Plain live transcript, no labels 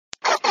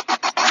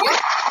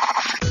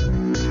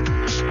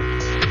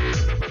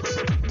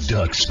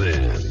Ducks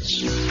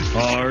fans,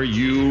 are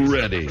you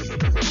ready?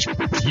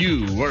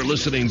 You are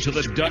listening to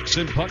the Ducks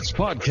and Pucks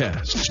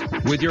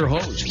podcast with your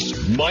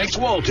hosts, Mike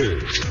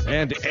Walters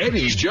and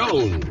Eddie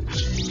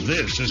Jones.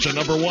 This is the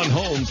number one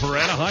home for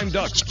Anaheim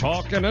Ducks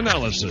talk and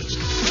analysis.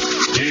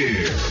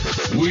 Here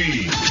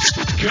we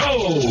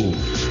go.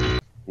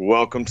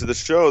 Welcome to the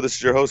show. This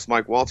is your host,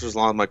 Mike Walters,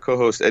 along with my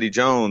co-host, Eddie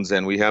Jones,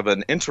 and we have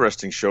an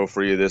interesting show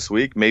for you this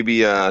week.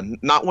 Maybe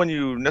not one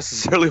you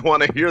necessarily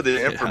want to hear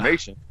the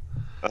information.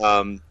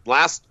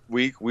 Last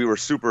week, we were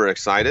super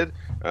excited.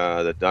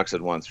 The Ducks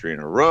had won 3 in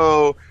a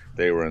row.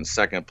 They were in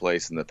second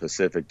place in the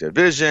Pacific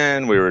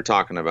Division. We were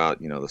talking about,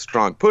 the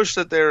strong push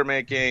that they were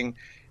making.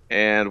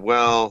 And,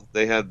 well,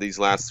 they had these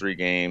last 3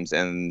 games,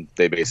 and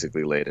they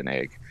basically laid an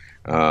egg.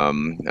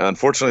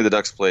 Unfortunately, the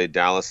Ducks played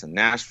Dallas and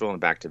Nashville in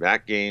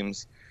back-to-back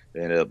games.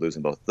 They ended up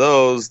losing both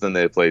those. Then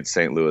they played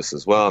St. Louis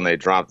as well, and they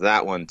dropped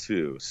that one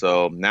too.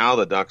 So now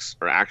the Ducks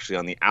are actually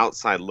on the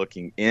outside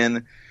looking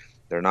in.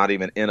 They're not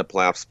even in a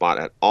playoff spot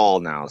at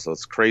all now. So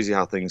it's crazy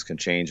how things can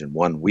change in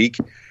 1 week.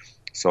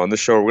 So on this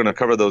show, we're going to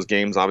cover those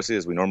games, obviously,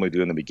 as we normally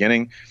do in the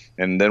beginning.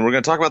 And then we're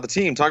going to talk about the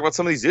team, talk about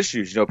some of these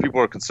issues. People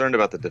are concerned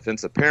about the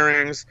defensive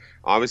pairings.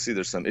 Obviously,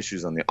 there's some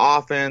issues on the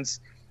offense.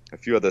 A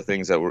few other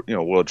things that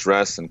we'll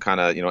address and kind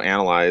of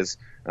analyze.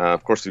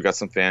 Of course, we've got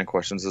some fan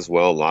questions as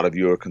well. A lot of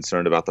you are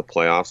concerned about the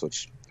playoffs,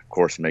 which of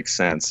course makes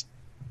sense.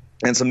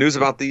 And some news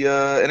about the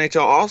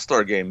NHL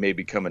All-Star Game may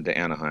be coming to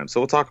Anaheim.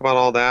 So we'll talk about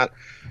all that.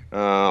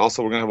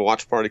 Also, we're going to have a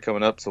watch party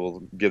coming up, so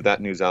we'll give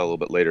that news out a little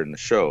bit later in the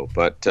show.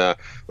 But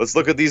let's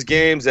look at these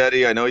games,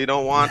 Eddie. I know you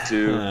don't want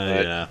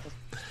to.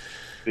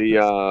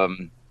 Yeah.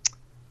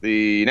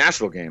 The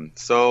Nashville game.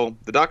 So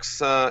the Ducks,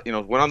 went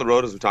on the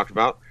road, as we talked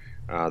about.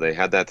 They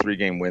had that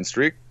 3-game win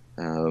streak.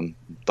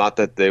 Thought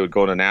that they would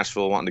go to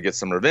Nashville wanting to get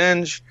some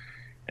revenge.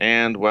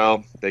 And,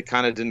 well, they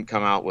kind of didn't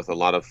come out with a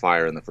lot of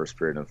fire in the first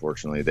period,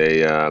 unfortunately.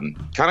 They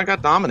kind of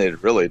got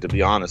dominated, really, to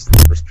be honest. In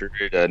the first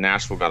period,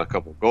 Nashville got a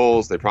couple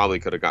goals. They probably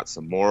could have got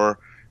some more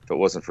if it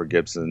wasn't for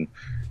Gibson,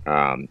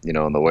 in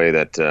the way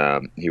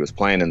that he was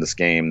playing in this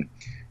game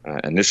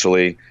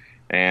initially.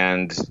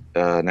 And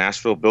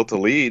Nashville built a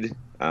lead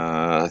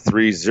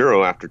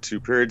 3-0 after 2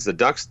 periods. The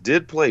Ducks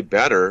did play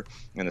better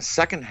in the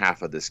second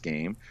half of this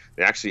game.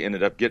 They actually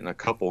ended up getting a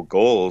couple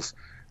goals.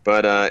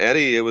 But,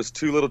 Eddie, it was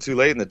too little too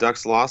late, and the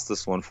Ducks lost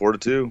this one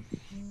 4-2.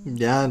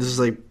 Yeah, this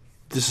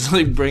is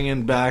like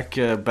bringing back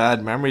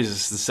bad memories.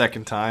 It's the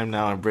second time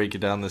now I'm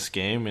breaking down this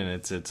game, and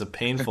it's a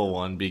painful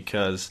one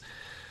because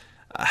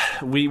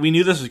we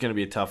knew this was going to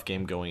be a tough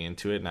game going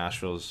into it.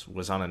 Nashville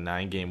was on a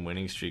 9-game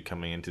winning streak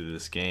coming into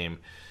this game.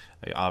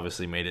 They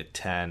obviously made it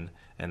 10.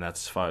 And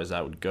that's as far as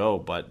that would go.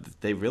 But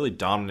they really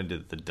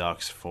dominated the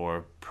Ducks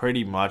for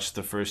pretty much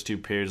the first 2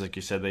 periods. Like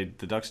you said,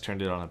 the Ducks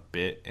turned it on a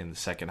bit in the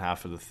second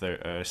half of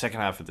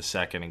the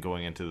second, and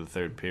going into the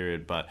third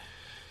period. But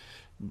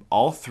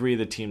all 3 of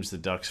the teams the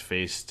Ducks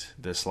faced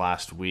this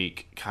last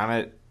week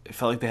it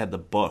felt like they had the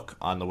book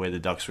on the way the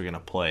Ducks were going to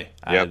play.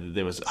 Yep,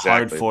 there was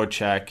exactly. Hard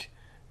forecheck,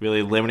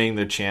 really limiting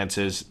their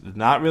chances,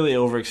 not really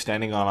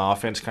overextending on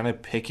offense, kind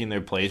of picking their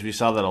plays. We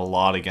saw that a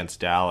lot against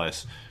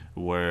Dallas,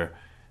 where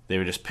they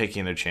were just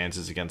picking their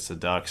chances against the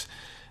Ducks.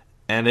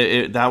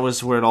 And that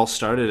was where it all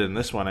started in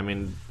this one. I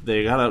mean,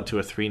 they got out to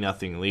a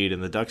 3-0 lead,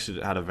 and the Ducks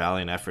had a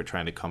valiant effort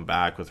trying to come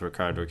back with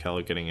Rickard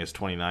Rakell getting his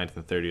 29th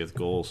and 30th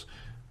goals.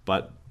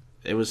 But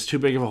it was too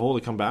big of a hole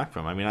to come back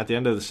from. I mean, at the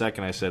end of the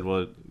second, I said,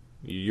 well,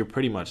 you're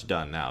pretty much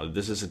done now.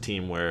 This is a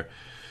team where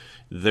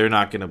they're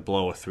not going to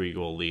blow a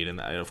 3-goal lead.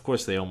 And, of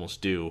course, they almost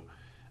do.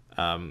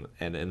 And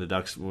the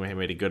Ducks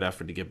made a good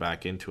effort to get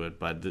back into it,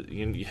 but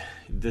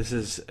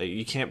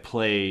you can't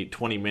play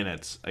 20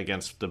 minutes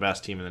against the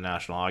best team in the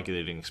National Hockey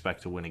League and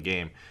expect to win a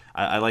game.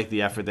 I like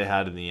the effort they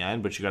had in the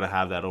end, but you got to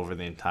have that over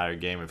the entire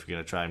game if you're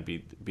going to try and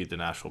beat the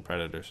Nashville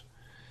Predators.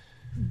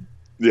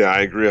 Yeah,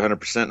 I agree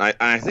 100%.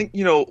 I think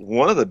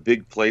one of the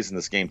big plays in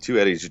this game too,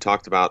 Eddie, as you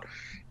talked about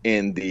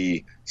in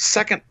the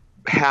second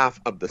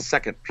half of the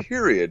second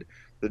period,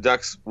 the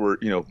Ducks were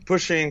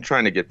pushing,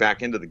 trying to get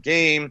back into the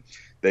game.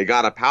 They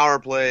got a power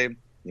play.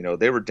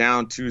 They were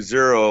down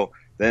 2-0.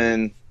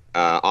 Then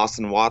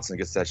Austin Watson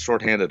gets that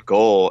shorthanded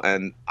goal.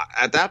 And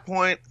at that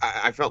point,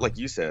 I felt like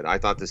you said, I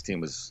thought this team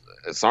was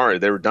sorry.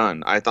 They were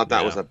done. I thought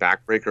that was a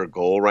backbreaker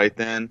goal right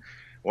then.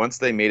 Once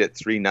they made it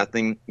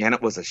 3-0, and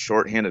it was a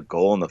shorthanded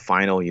goal in the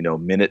final,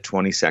 minute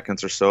 20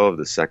 seconds or so of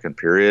the second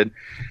period,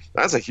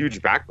 that's a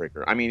huge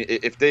backbreaker. I mean,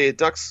 if the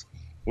Ducks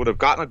would have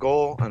gotten a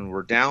goal and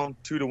were down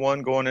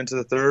 2-1 going into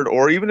the third,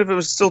 or even if it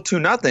was still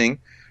 2-0,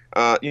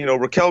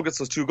 Rakell gets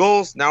those 2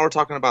 goals. Now we're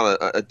talking about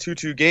a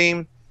 2-2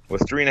 game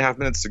with 3.5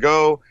 minutes to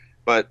go,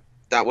 but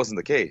that wasn't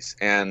the case.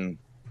 And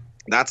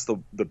that's the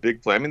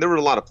big play. I mean, there were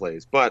a lot of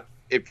plays, but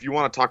if you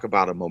want to talk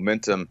about a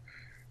momentum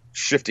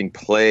shifting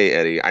play,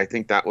 Eddie, I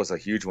think that was a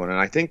huge one. And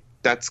I think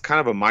that's kind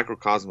of a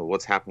microcosm of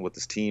what's happened with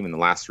this team in the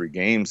last 3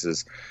 games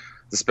is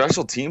the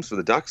special teams for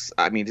the Ducks.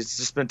 I mean, it's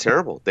just been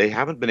terrible. They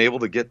haven't been able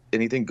to get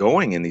anything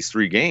going in these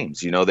 3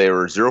 games. They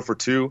were 0 for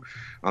 2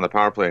 on the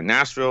power play in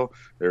Nashville.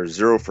 They were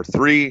 0 for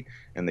 3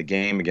 in the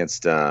game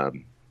against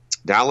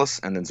Dallas,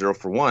 and then 0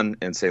 for 1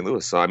 in St.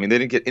 Louis. So, I mean, they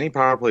didn't get any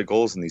power play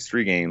goals in these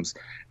 3 games.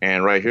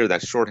 And right here,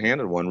 that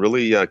shorthanded one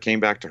really came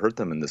back to hurt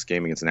them in this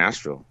game against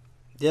Nashville.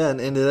 Yeah,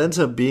 and it ends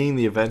up being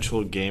the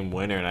eventual game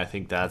winner, and I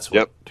think that's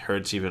what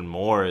hurts even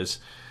more is,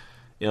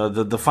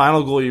 the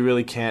final goal, you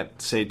really can't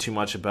say too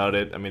much about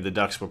it. I mean, the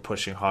Ducks were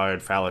pushing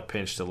hard. Fowler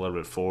pinched a little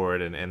bit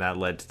forward, and that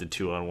led to the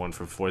 2-on-1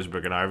 for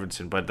Forsberg and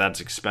Arvidsson. But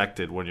that's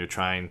expected when you're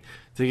trying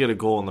to get a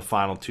goal in the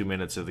final 2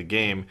 minutes of the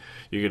game.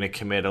 You're going to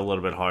commit a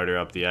little bit harder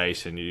up the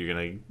ice, and you're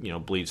going to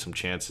bleed some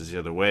chances the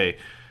other way.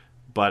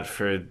 But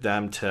for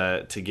them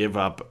to give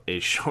up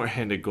a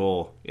shorthanded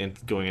goal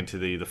going into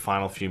the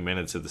final few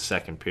minutes of the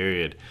second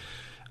period,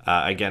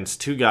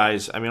 against 2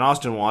 guys. I mean,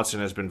 Austin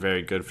Watson has been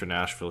very good for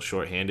Nashville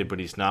shorthanded, but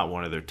he's not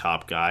one of their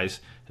top guys.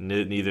 And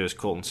neither is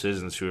Colton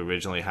Sissons, who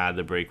originally had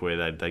the breakaway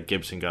that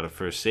Gibson got a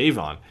first save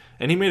on.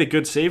 And he made a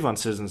good save on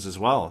Sissons as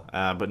well.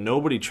 But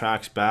nobody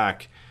tracks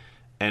back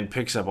and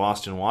picks up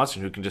Austin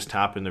Watson, who can just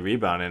tap in the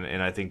rebound.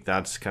 And I think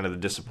that's kind of the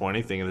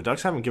disappointing thing. And the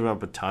Ducks haven't given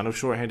up a ton of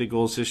shorthanded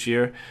goals this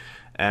year.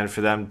 And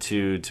for them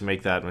to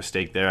make that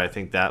mistake there, I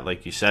think that,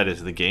 like you said,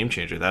 is the game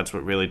changer. That's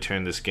what really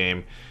turned this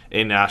game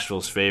in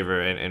Nashville's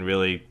favor and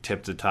really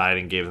tipped the tide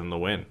and gave them the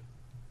win.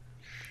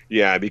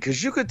 Yeah,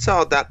 because you could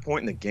tell at that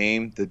point in the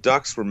game, the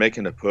Ducks were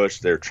making a push.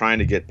 They're trying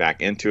to get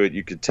back into it.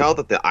 You could tell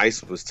that the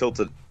ice was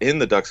tilted in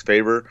the Ducks'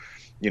 favor,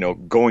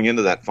 going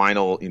into that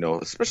final,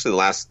 especially the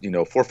last,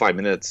 4 or 5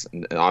 minutes,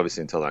 and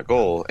obviously until that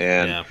goal.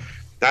 And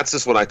that's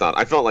just what I thought.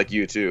 I felt like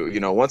you too.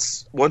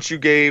 Once you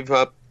gave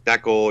up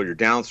that goal, you're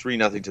down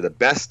 3-0 to the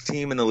best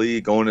team in the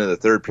league going into the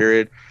third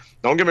period.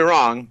 Don't get me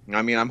wrong.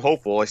 I mean, I'm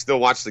hopeful. I still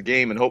watch the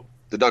game and hope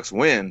the Ducks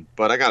win,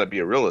 but I got to be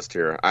a realist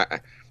here.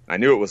 I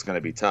knew it was going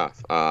to be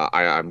tough.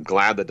 I'm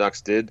glad the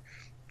Ducks did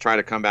try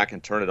to come back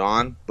and turn it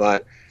on,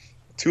 but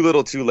too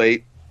little, too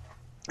late.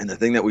 And the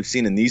thing that we've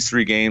seen in these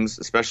 3 games,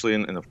 especially,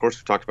 and of course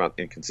we've talked about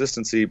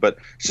inconsistency, but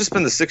it's just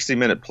been the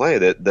 60-minute play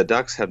that the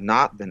Ducks have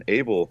not been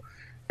able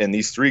in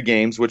these 3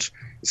 games, which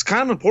is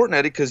kind of important,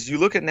 Eddie, because you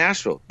look at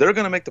Nashville, they're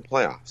going to make the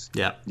playoffs.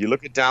 Yeah. You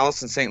look at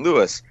Dallas and St.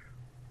 Louis,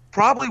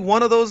 probably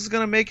one of those is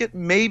going to make it,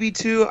 maybe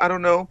 2, I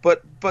don't know,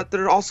 but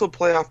they're also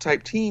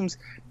playoff-type teams,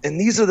 and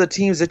these are the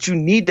teams that you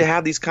need to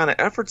have these kind of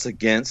efforts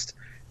against,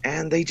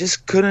 and they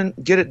just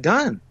couldn't get it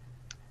done.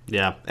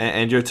 Yeah,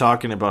 and you're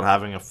talking about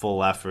having a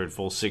full effort,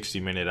 full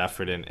 60-minute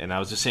effort, and that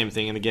was the same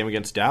thing in the game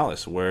against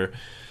Dallas, where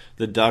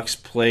the Ducks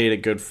played a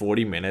good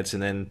 40 minutes,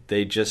 and then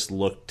they just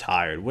looked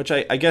tired, which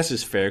I guess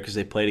is fair because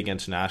they played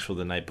against Nashville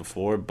the night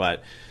before.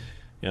 But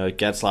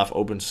Getzlaf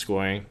opens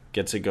scoring,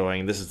 gets it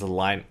going. This is the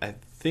line.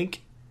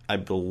 I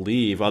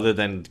believe, other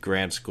than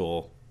Grant's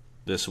goal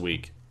this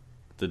week,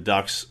 the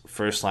Ducks'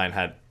 first line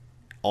had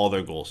all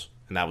their goals,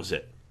 and that was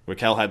it.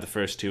 Raquel had the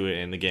first 2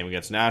 in the game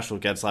against Nashville.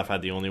 Getzlaf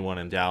had the only one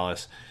in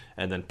Dallas,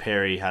 and then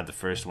Perry had the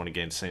first one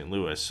against St.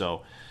 Louis.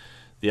 So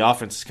the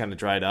offense is kind of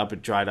dried up.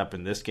 It dried up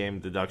in this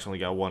game. The Ducks only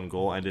got 1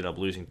 goal, ended up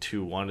losing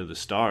 2-1 to the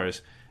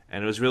Stars.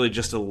 And it was really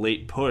just a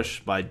late push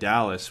by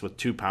Dallas with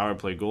 2 power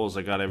play goals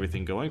that got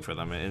everything going for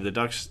them. And the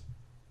Ducks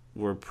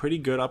were pretty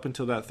good up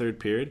until that third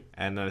period.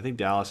 And then I think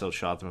Dallas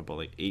outshot them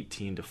about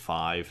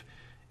 18-5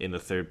 in the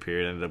third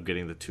period. Ended up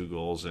getting the 2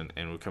 goals and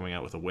were coming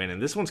out with a win.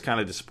 And this one's kind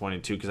of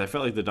disappointing too because I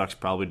felt like the Ducks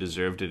probably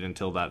deserved it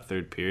until that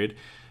third period.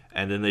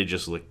 And then they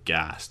just looked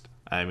gassed.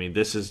 I mean,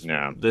 this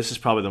is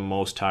probably the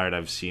most tired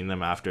I've seen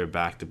them after a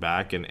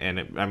back-to-back, and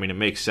it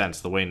makes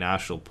sense. The way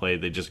Nashville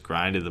played, they just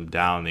grinded them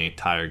down the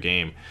entire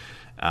game,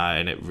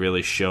 and it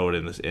really showed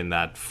in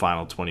that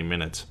final 20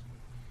 minutes.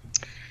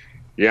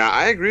 Yeah,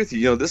 I agree with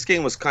you. This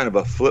game was kind of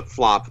a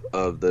flip-flop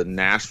of the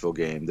Nashville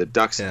game. The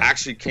Ducks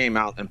actually came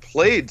out and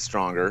played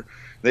stronger.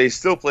 They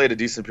still played a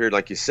decent period,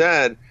 like you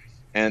said,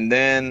 and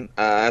then,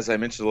 as I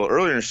mentioned a little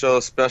earlier in the show,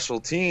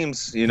 special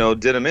teams, did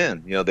them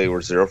in. They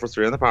were 0 for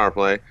 3 on the power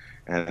play.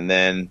 And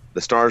then the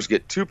Stars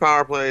get 2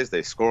 power plays.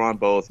 They score on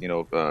both.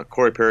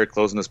 Corey Perry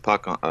closing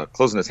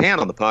his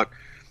hand on the puck.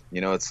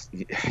 You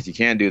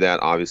can't do that,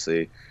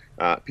 obviously.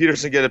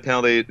 Peterson get a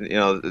penalty.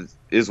 It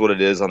is what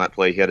it is on that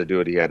play. He had to do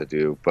what he had to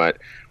do. But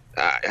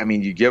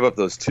you give up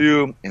those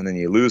 2, and then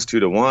you lose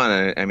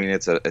 2-1. And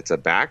it's a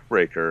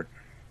backbreaker,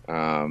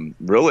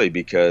 really,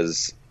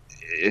 because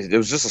it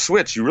was just a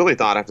switch. You really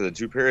thought after the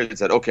 2 periods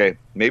that, okay,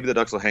 maybe the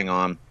Ducks will hang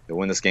on. They'll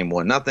win this game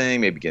 1-0,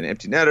 maybe get an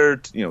empty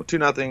netter,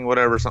 2-0,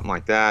 whatever, something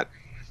like that.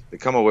 They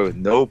come away with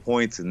no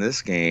points in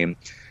this game.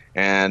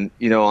 And,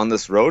 on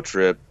this road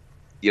trip,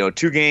 2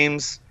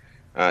 games,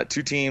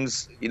 2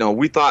 teams,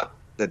 we thought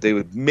that they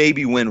would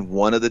maybe win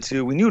one of the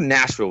 2. We knew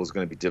Nashville was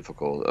going to be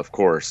difficult, of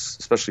course,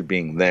 especially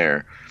being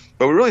there.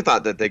 But we really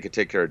thought that they could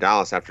take care of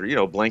Dallas after,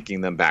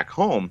 blanking them back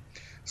home.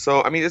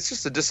 So, it's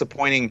just a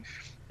disappointing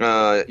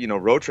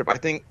road trip. I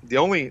think the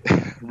only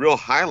real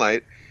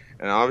highlight,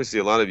 and obviously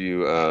a lot of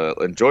you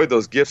enjoyed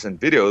those GIFs and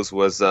videos,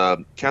 was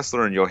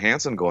Kessler and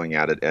Johansson going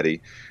at it,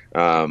 Eddie.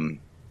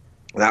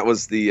 That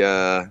was the,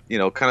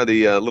 kind of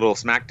the little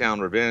SmackDown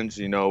revenge.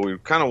 We were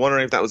kind of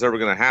wondering if that was ever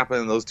going to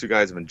happen. Those 2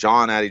 guys have been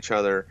jawing at each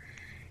other.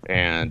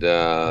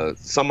 and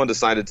someone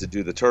decided to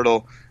do the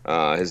turtle.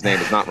 His name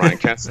is not Ryan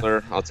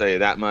Kessler. I'll tell you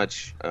that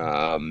much.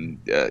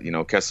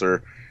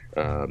 Kessler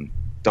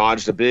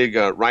dodged a big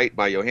right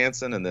by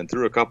Johansson and then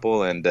threw a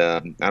couple, and I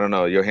don't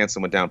know,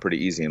 Johansson went down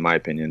pretty easy in my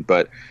opinion,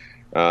 but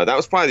that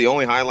was probably the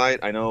only highlight.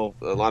 I know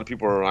a lot of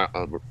people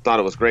thought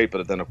it was great,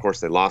 but then of course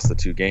they lost the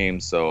 2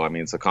 games, so I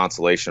mean it's a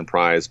consolation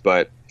prize,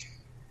 but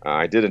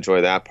I did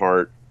enjoy that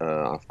part,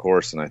 of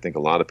course, and I think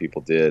a lot of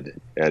people did,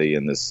 Eddie,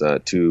 in this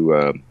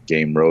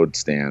 2-game road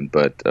stand,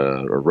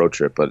 or road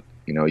trip. But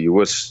you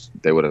wish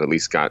they would have at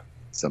least got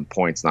some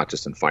points, not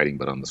just in fighting,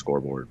 but on the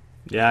scoreboard.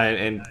 Yeah,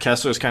 and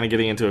Kessler's kind of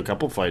getting into a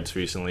couple fights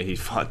recently. He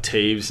fought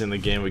Taves in the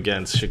game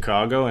against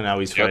Chicago, and now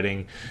he's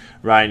fighting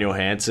Ryan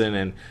Johansson.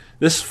 And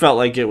this felt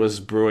like it was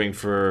brewing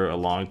for a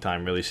long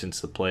time, really, since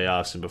the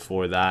playoffs and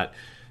before that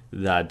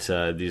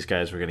these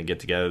guys were going to get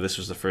together. This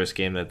was the first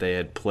game that they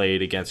had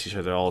played against each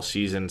other all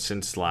season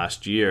since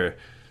last year.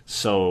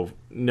 So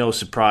no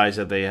surprise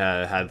that they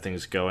had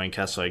things going.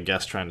 Kessler, I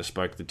guess, trying to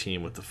spark the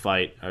team with the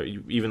fight.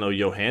 Even though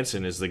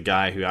Johansson is the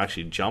guy who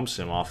actually jumps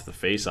him off the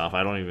face-off,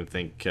 I don't even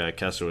think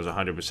Kessler was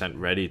 100%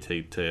 ready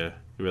to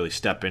really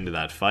step into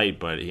that fight.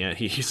 But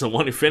he's the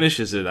one who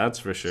finishes it, that's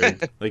for sure.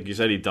 Like you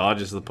said, he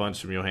dodges the punch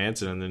from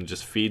Johansson and then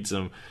just feeds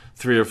him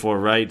 3 or 4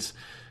 rights.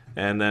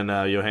 And then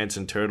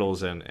Johansson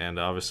turtles, and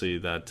obviously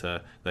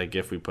that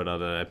GIF we put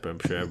out, I'm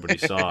sure everybody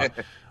saw,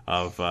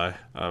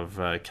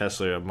 of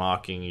Kessler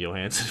mocking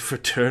Johansson for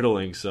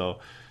turtling. So,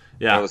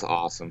 yeah, that was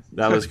awesome.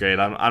 That was great.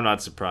 I'm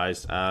not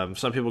surprised.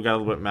 Some people got a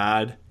little bit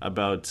mad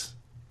about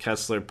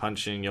Kessler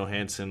punching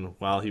Johansson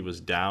while he was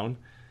down,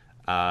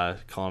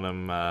 calling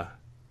him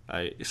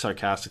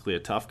sarcastically a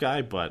tough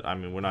guy. But I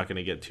mean, we're not going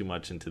to get too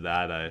much into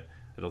that. I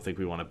don't think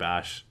we want to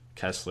bash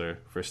Kessler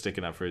for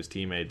sticking up for his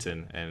teammates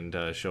and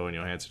showing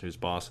Johansson who's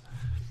boss.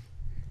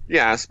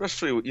 Yeah,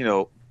 especially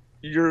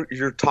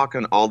you're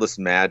talking all this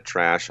mad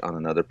trash on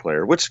another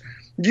player, which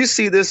you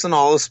see this in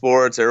all the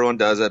sports. Everyone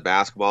does it: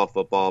 basketball,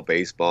 football,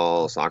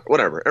 baseball, soccer,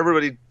 whatever.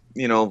 Everybody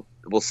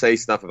will say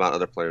stuff about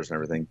other players and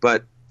everything,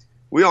 but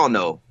we all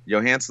know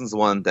Johansson's the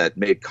one that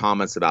made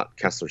comments about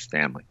Kessler's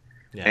family,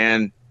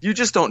 and you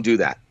just don't do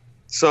that.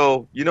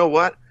 So you know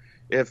what?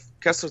 If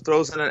Kessler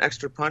throws in an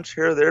extra punch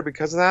here or there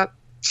because of that,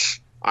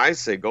 I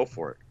say go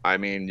for it. I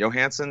mean,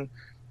 Johansson,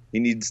 he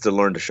needs to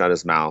learn to shut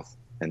his mouth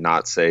and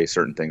not say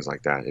certain things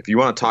like that. If you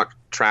want to talk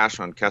trash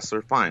on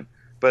Kessler, fine.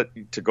 But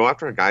to go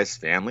after a guy's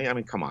family, I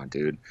mean, come on,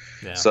 dude.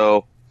 Yeah.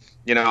 So,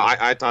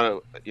 I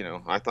thought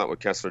what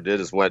Kessler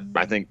did is what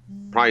I think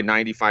probably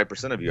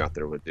 95% of you out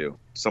there would do.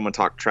 Someone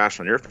talk trash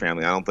on your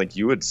family, I don't think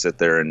you would sit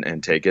there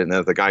and take it. And then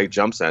if the guy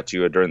jumps at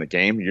you during the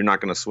game, you're not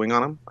going to swing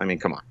on him? I mean,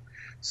 come on.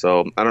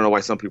 So I don't know why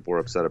some people were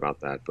upset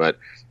about that. But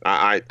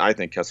I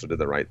think Kessler did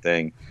the right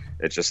thing.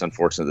 It's just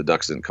unfortunate the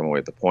Ducks didn't come away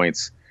with the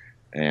points.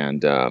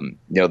 And,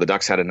 the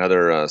Ducks had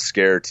another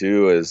scare,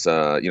 too, as,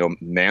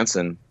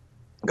 Manson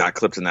got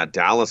clipped in that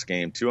Dallas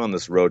game, too, on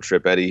this road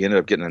trip. Eddie, he ended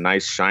up getting a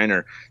nice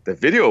shiner. The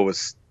video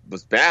was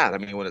bad. I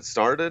mean, when it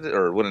started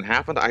or when it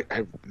happened,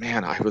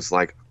 I was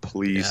like,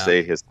 please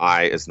say his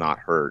eye is not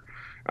hurt.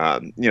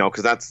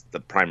 Because that's the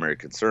primary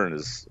concern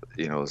is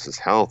his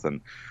health.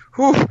 And,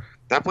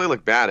 that play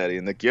looked bad, Eddie.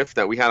 And the gift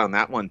that we had on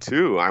that one,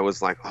 too, I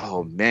was like,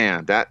 oh,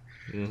 man, that –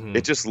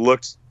 it just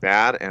looked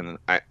bad, and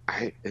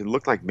it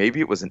looked like maybe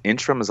it was an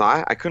inch from his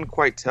eye. I couldn't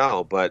quite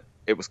tell, but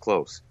it was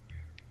close.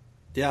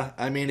 Yeah,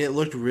 I mean, it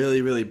looked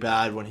really, really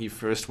bad when he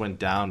first went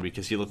down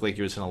because he looked like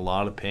he was in a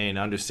lot of pain,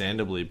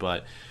 understandably.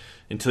 But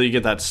until you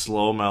get that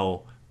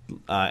slow-mo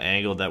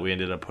angle that we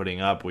ended up putting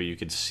up where you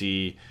could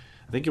see,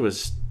 I think it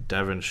was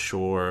Devon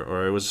Shore,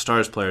 or it was a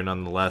Stars player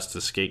nonetheless,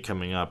 the skate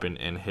coming up and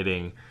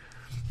hitting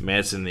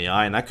Manson in the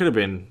eye, and that could have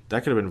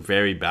been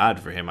very bad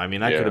for him. I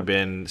mean, that could have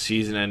been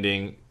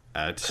season-ending,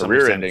 to some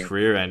extent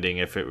career-ending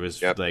if it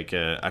was like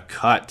a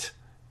cut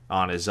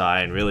on his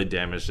eye and really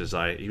damaged his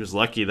eye. He was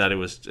lucky that it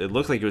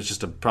looked like it was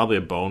just probably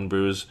a bone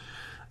bruise,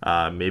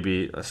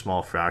 maybe a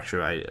small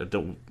fracture.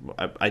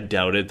 I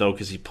doubt it though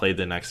because he played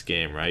the next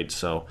game, right?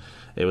 So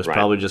it was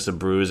probably just a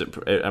bruise. It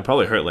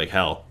probably hurt like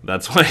hell.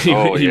 That's why he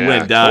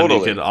went down. Totally.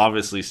 You could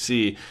obviously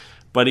see,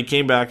 but he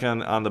came back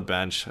on the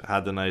bench,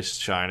 had the nice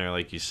shiner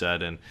like you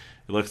said, and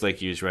it looked like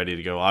he was ready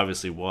to go.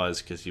 Obviously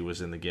was because he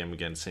was in the game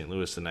against St.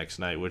 Louis the next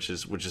night, which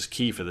is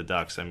key for the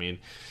Ducks. I mean,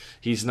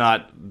 he's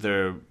not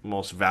their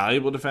most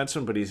valuable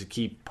defenseman, but he's a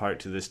key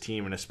part to this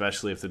team, and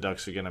especially if the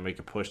Ducks are going to make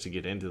a push to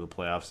get into the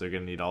playoffs, they're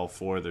going to need all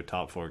 4 of their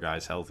top 4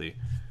 guys healthy.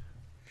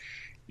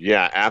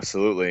 Yeah,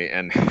 absolutely,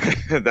 and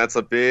that's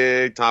a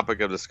big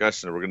topic of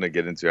discussion we're going to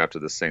get into after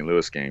the St.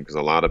 Louis game because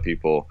a lot of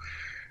people,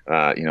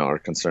 are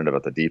concerned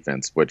about the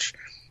defense, which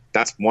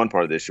that's one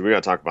part of the issue. We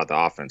got to talk about the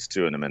offense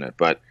too in a minute,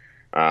 but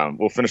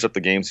we'll finish up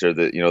the games here.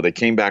 That they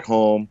came back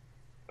home.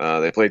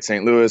 They played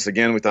St. Louis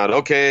again. We thought,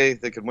 okay,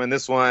 they could win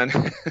this one,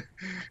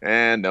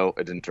 and no,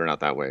 it didn't turn out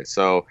that way.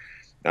 So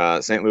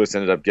St. Louis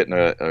ended up getting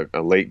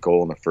a late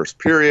goal in the first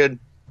period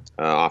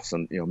off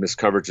some missed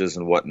coverages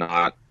and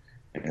whatnot,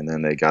 and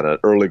then they got an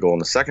early goal in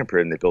the second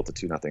period, and they built a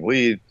 2-0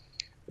 lead.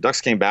 the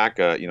Ducks came back.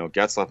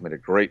 Getzlaf made a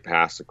great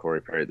pass to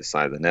Corey Perry at the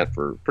side of the net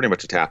for pretty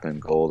much a tap-in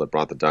goal that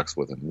brought the Ducks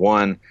within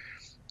one.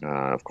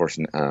 Of course,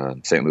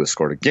 St. Louis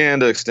scored again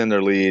to extend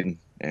their lead,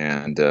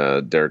 and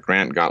Derek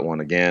Grant got one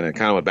again, and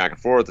kind of went back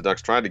and forth. The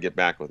Ducks tried to get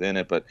back within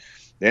it, but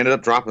they ended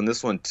up dropping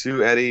this one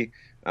too, Eddie.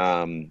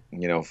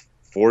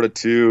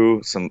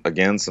 4-2. Some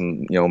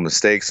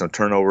mistakes, some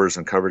turnovers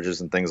and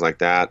coverages and things like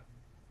that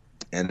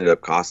ended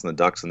up costing the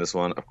Ducks in this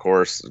one. Of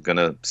course, going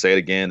to say it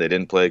again, they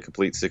didn't play a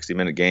complete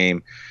 60-minute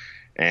game,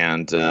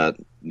 and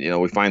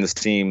we find this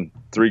team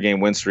 3-game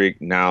win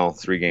streak, now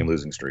 3-game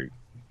losing streak.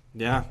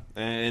 Yeah,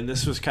 and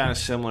this was kind of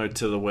similar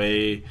to the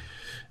way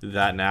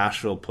that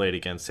Nashville played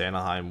against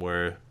Anaheim,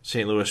 where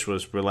St. Louis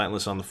was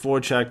relentless on the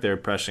forecheck. They were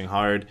pressing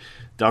hard.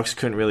 Ducks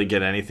couldn't really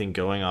get anything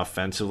going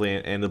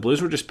offensively, and the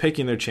Blues were just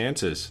picking their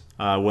chances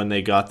when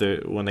they got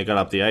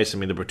up the ice. I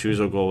mean, the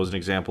Bertuzzo goal was an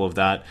example of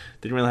that.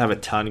 Didn't really have a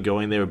ton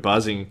going. They were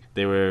buzzing.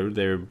 They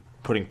were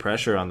putting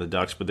pressure on the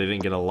Ducks, but they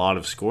didn't get a lot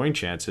of scoring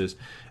chances.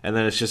 And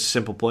then it's just a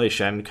simple play.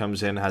 Shen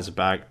comes in, has a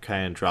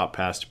backhand drop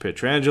pass to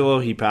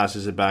Pietrangelo. He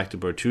passes it back to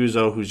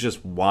Bertuzzo, who's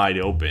just wide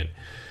open.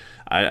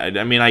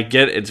 I mean, I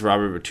get it's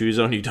Robert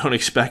Bertuzzo, and you don't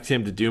expect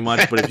him to do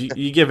much, but if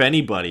you give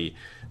anybody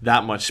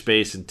that much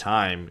space and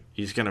time,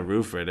 he's going to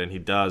roof it, and he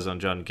does on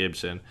John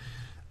Gibson.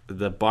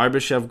 The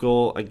Barbashev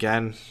goal,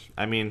 again,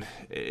 I mean,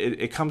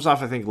 it comes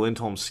off, I think,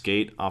 Lindholm's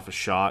skate off a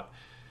shot,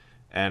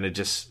 and it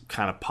just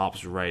kind of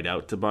pops right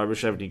out to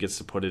Barbashev, and he gets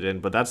to put it in.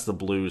 But that's the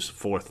Blues'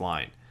 fourth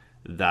line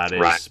that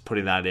is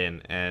putting that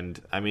in.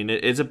 And, I mean,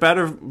 it's a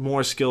better,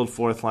 more skilled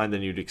fourth line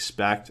than you'd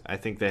expect. I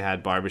think they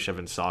had Barbashev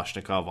and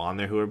Soshnikov on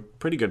there, who are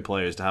pretty good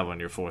players to have on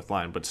your fourth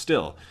line. But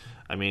still,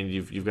 I mean,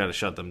 you've got to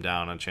shut them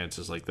down on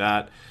chances like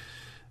that.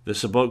 The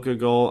Sobotka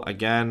goal,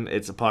 again,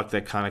 it's a puck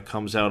that kind of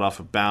comes out off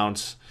a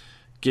bounce.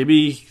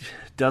 Gibby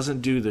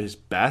doesn't do his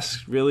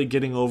best, really,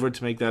 getting over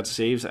to make that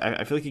save.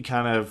 I feel like he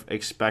kind of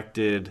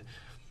expected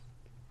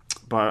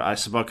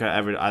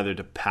Sobotka either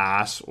to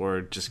pass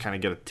or just kind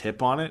of get a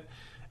tip on it.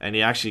 And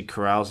he actually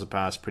corrals the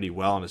pass pretty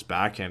well on his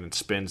backhand and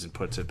spins and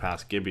puts it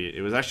past Gibby.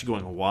 It was actually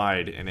going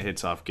wide, and it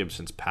hits off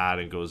Gibson's pad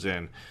and goes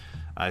in.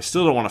 I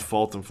still don't want to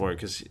fault him for it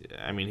because,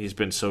 I mean, he's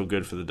been so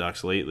good for the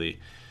Ducks lately.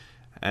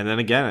 And then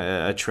again,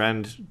 a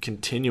trend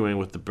continuing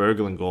with the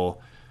Berglund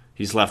goal.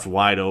 He's left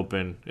wide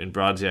open, and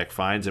Brodziak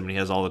finds him, and he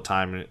has all the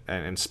time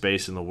and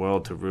space in the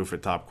world to roof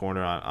at top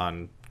corner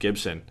on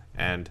Gibson.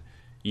 And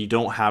you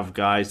don't have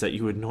guys that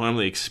you would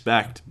normally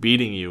expect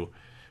beating you,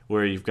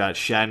 where you've got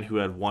Shen, who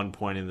had 1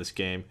 point in this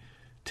game,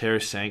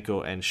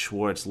 Tarasenko and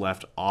Schwartz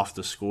left off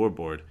the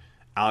scoreboard,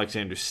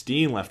 Alexander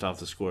Steen left off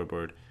the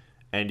scoreboard,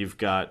 and you've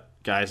got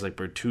guys like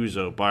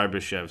Bertuzzo,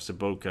 Barbashev,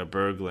 Sobotka,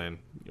 Berglund,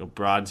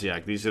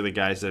 Brodziak. These are the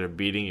guys that are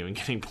beating you and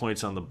getting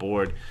points on the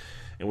board.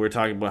 And we're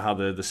talking about how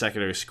the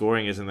secondary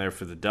scoring isn't there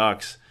for the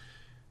Ducks.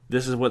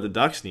 This is what the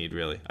Ducks need,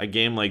 really. A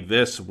game like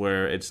this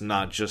where it's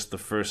not just the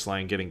first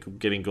line getting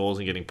goals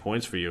and getting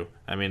points for you.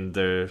 I mean,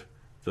 the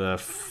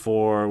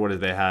four, what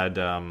did they had?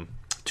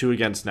 2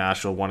 against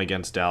Nashville, 1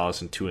 against Dallas,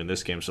 and 2 in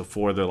this game. So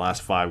 4 of their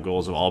last 5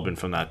 goals have all been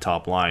from that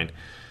top line.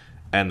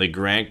 And the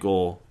Grant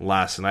goal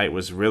last night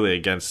was really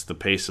against the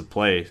pace of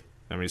play.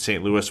 I mean,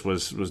 St. Louis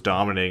was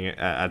dominating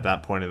at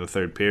that point in the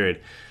third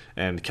period.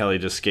 And Kelly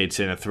just skates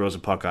in and throws a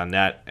puck on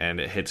net, and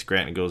it hits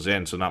Grant and goes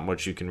in. So not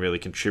much you can really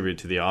contribute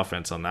to the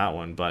offense on that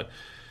one. But,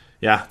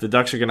 yeah, the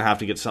Ducks are going to have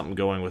to get something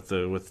going with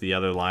the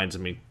other lines. I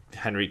mean,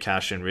 Henry,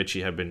 Cash, and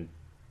Ritchie have been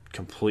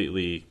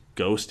completely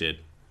ghosted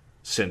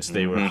since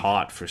they were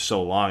hot for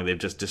so long. They've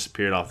just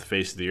disappeared off the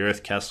face of the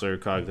earth. Kessler,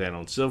 Cogliano,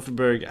 and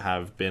Silfverberg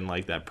have been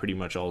like that pretty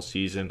much all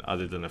season,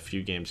 other than a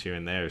few games here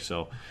and there.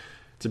 So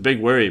it's a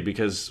big worry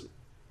because,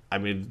 I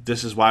mean,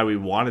 this is why we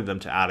wanted them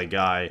to add a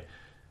guy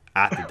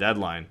at the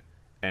deadline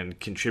and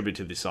contribute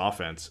to this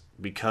offense,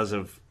 because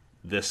of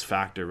this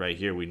factor right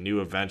here. We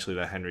knew eventually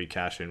that Henry,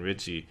 Cash, and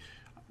Ritchie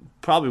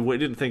we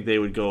didn't think they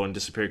would go and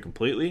disappear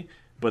completely,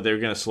 but they were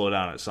going to slow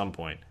down at some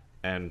point.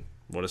 And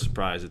what a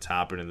surprise, it's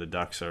happened, and the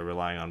Ducks are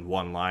relying on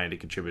one line to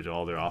contribute to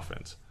all their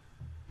offense.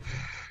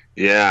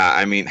 Yeah,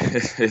 I mean,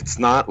 it's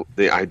not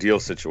the ideal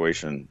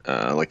situation,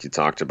 like you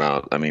talked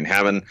about. I mean,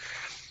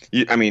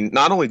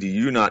 not only do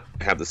you not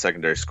have the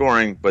secondary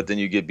scoring, but then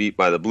you get beat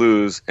by the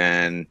Blues,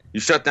 and you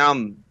shut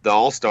down the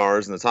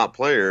All-Stars and the top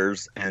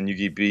players, and you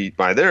get beat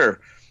by their,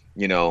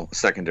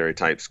 secondary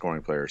type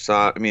scoring players. So,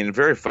 I mean, a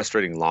very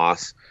frustrating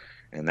loss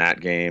in that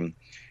game.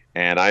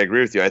 And I agree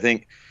with you. I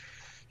think,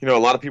 a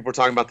lot of people are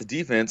talking about the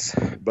defense,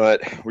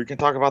 but we can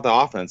talk about the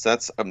offense.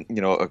 That's,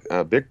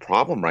 a big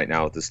problem right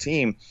now with this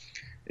team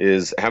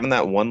is having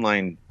that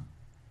one-line,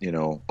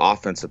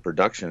 offensive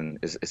production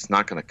it's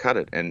not going to cut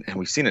it. And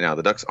we've seen it now.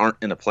 The Ducks aren't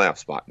in a playoff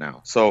spot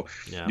now. So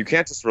You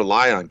can't just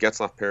rely on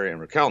Getzlaf, Perry, and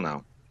Raquel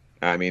now.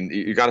 I mean,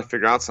 you got to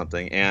figure out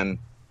something. And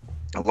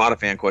a lot of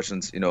fan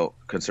questions,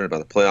 concerned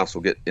about the playoffs.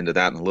 We'll get into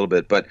that in a little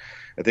bit. But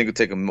I think we'll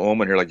take a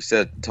moment here, like you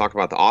said, talk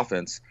about the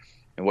offense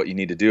and what you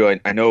need to do.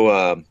 I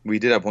know we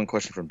did have one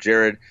question from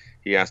Jared.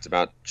 He asked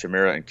about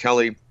Chimera and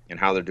Kelly and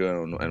how they're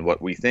doing and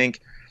what we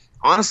think.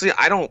 Honestly,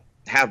 I don't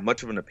have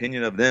much of an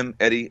opinion of them,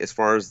 Eddie, as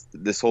far as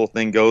this whole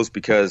thing goes,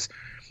 because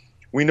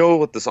we know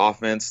with this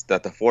offense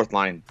that the fourth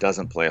line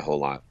doesn't play a whole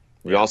lot.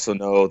 We also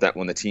know that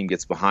when the team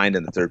gets behind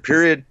in the third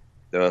period,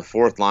 the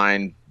fourth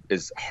line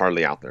is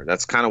hardly out there.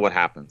 That's kind of what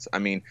happens. I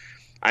mean,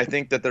 I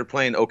think that they're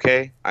playing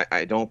okay.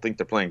 I don't think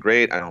they're playing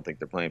great. I don't think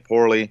they're playing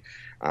poorly.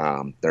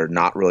 They're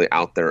not really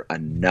out there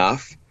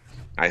enough.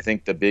 I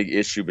think the big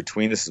issue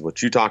between this is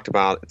what you talked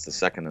about. It's the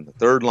second and the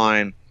third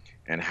line.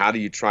 And how do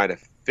you try to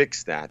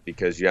fix that?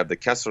 Because you have the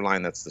Kessler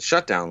line that's the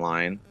shutdown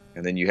line,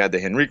 and then you had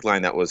the Henrique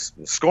line that was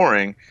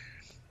scoring.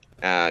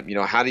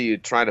 How do you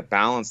try to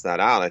balance that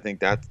out? I think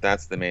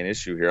that's the main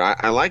issue here.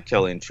 I like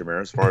Kelly and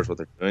Chimera as far as what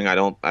they're doing. I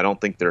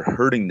don't think they're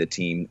hurting the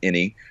team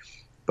any,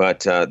 but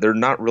they're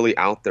not really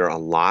out there a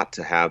lot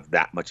to have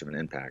that much of an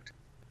impact.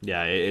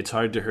 Yeah, it's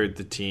hard to hurt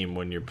the team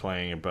when you're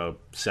playing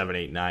about 7,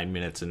 8, 9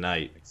 minutes a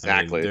night.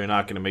 Exactly. I mean, they're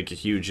not going to make a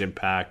huge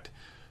impact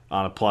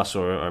on a plus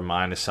or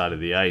minus side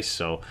of the ice.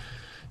 So,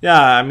 yeah,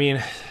 I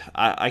mean,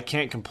 I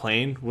can't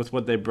complain with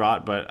what they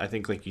brought, but I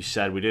think, like you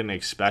said, we didn't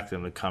expect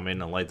them to come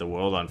in and light the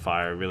world on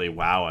fire, really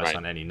wow us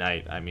on any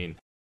night. I mean,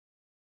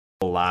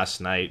 last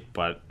night,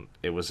 but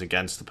it was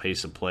against the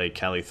pace of play.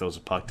 Kelly throws a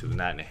puck to the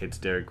net and it hits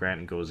Derek Grant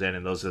and goes in,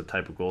 and those are the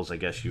type of goals I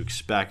guess you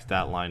expect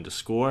that line to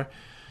score.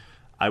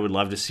 I would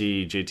love to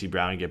see JT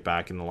Brown get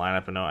back in the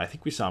lineup. And I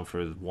think we saw him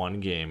for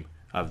one game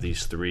of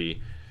these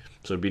three.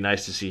 So it'd be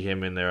nice to see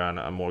him in there on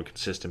a more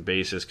consistent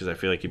basis because I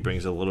feel like he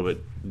brings a little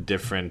bit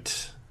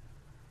different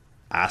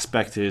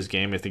aspect to his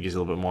game. I think he's a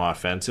little bit more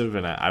offensive,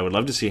 and I would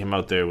love to see him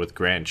out there with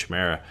Grant and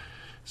Chimera.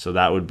 So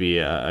that would be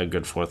a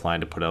good fourth line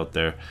to put out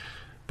there.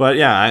 But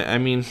yeah, I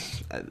mean,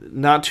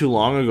 not too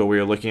long ago we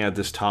were looking at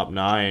this top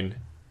nine,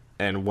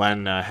 and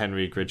when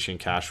Henrique, Ritchie,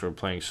 and Cash were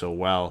playing so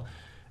well,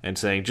 and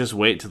saying just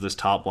wait till this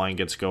top line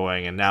gets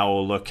going, and now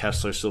we'll look,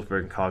 Kessler,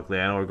 Silfverberg, and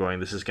Cogliano are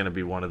going, this is going to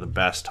be one of the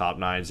best top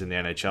nines in the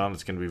NHL, and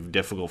it's going to be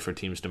difficult for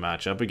teams to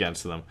match up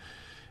against them.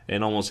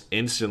 And almost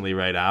instantly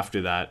right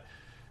after that,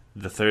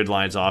 the third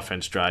line's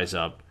offense dries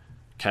up.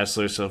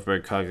 Kessler,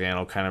 Silfverberg,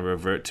 Cogliano kind of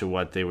revert to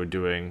what they were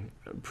doing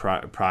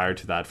prior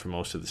to that for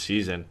most of the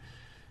season.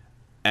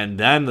 And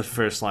then the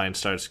first line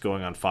starts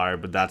going on fire,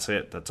 but that's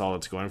it. That's all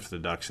it's going for the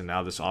Ducks. And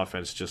now this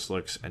offense just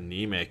looks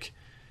anemic.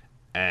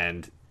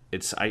 And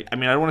it's, I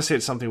mean, I don't want to say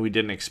it's something we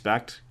didn't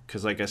expect,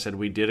 because like I said,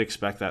 we did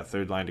expect that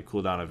third line to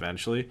cool down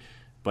eventually,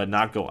 but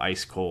not go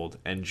ice cold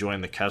and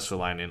join the Kessler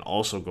line and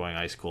also going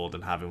ice cold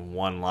and having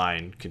one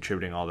line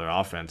contributing all their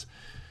offense.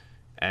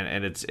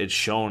 And it's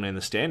shown in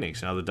the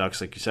standings. Now the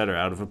Ducks, like you said, are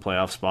out of a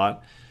playoff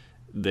spot.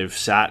 They've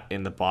sat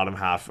in the bottom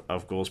half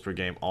of goals per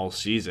game all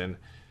season,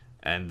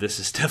 and this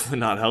is definitely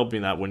not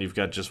helping that when you've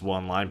got just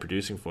one line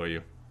producing for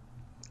you.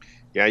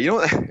 Yeah,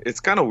 it's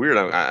kind of weird.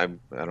 I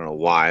don't know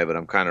why, but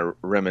I'm kind of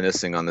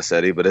reminiscing on this,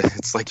 Eddie. But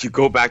it's like you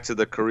go back to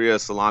the Korea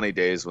Solani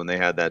days when they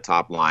had that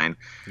top line.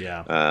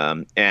 Yeah.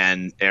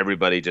 And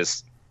everybody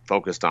just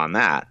focused on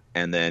that.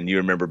 And then you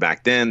remember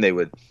back then they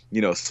would,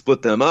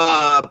 split them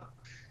up.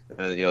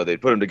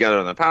 They'd put them together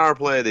on the power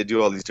play. They'd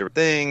do all these different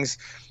things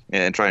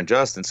and try and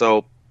adjust. And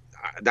so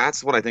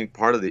that's what I think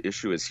part of the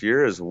issue is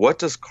here is what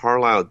does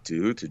Carlisle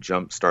do to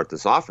jumpstart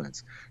this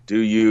offense? Do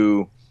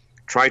you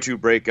try to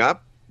break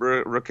up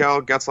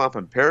Raquel, Getzlaf,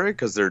 and Perry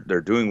because they're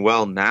doing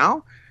well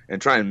now and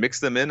try and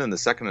mix them in the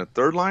second and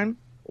third line?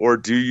 Or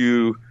do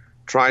you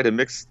try to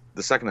mix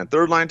the second and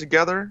third line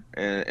together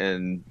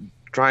and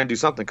try and do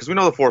something? Because we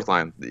know the fourth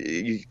line,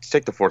 you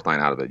take the fourth line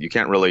out of it. You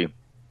can't really...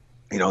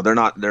 they're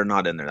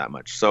not in there that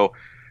much. So,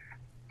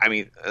 I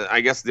mean,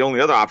 I guess the only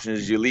other option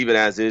is you leave it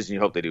as is and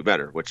you hope they do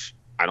better, which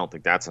I don't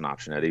think that's an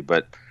option, Eddie.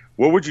 But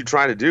what would you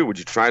try to do? Would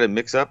you try to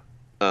mix up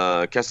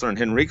Kessler and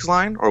Henrique's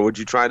line, or would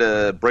you try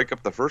to break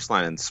up the first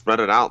line and spread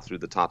it out through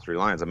the top three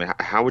lines? I mean,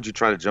 how would you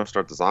try to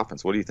jumpstart this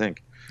offense? What do you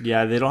think?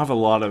 Yeah, they don't have a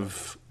lot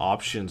of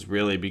options,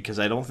 really, because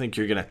I don't think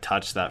you're going to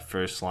touch that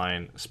first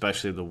line,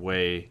 especially the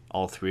way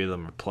all three of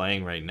them are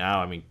playing right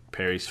now. I mean,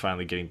 Perry's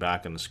finally getting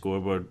back on the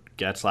scoreboard.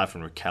 Getzlaf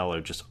and Raquel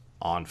are just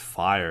on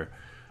fire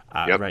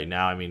right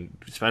now. I mean,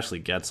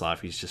 especially Getzlaf,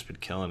 he's just been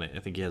killing it. I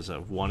think he has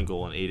 1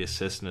 goal and 8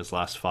 assists in his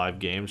last 5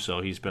 games,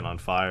 so he's been on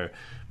fire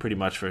pretty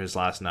much for his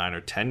last 9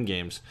 or 10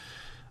 games.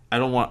 I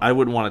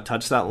wouldn't want to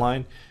touch that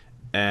line,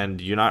 and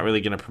you're not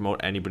really going to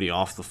promote anybody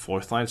off the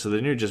fourth line, so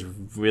then you're just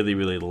really,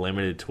 really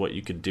limited to what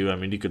you could do. I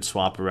mean, you could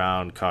swap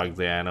around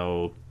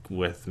Cogliano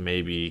with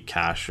maybe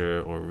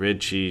Kasher or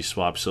Ritchie,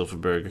 swap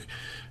Silfverberg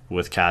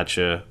with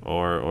Katcha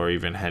or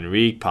even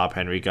Henrique, pop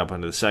Henrique up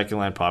onto the second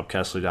line, pop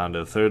Kessler down to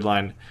the third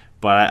line.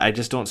 But I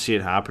just don't see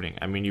it happening.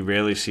 I mean, you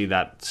rarely see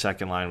that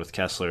second line with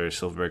Kessler,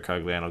 Silfverberg,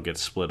 Cogliano get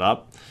split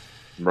up.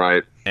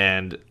 Right.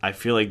 And I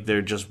feel like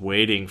they're just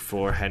waiting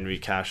for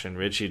Henrique, Cash, and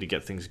Ritchie to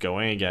get things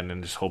going again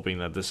and just hoping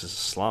that this is a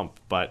slump.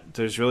 But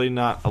there's really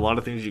not a lot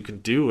of things you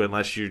can do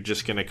unless you're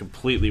just going to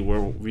completely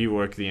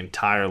rework the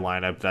entire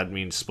lineup. That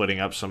means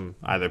splitting up some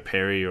either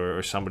Perry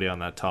or somebody on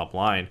that top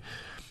line,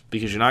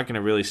 because you're not going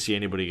to really see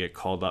anybody get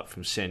called up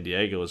from San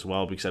Diego as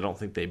well, because I don't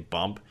think they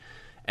bump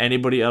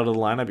anybody out of the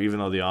lineup, even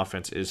though the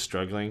offense is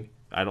struggling.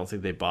 I don't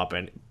think they bump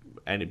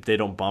they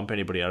don't bump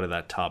anybody out of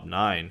that top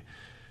 9.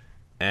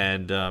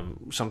 And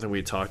something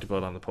we talked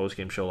about on the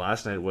postgame show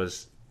last night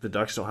was the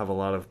Ducks don't have a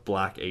lot of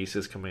black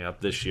aces coming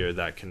up this year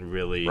that can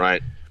really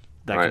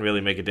can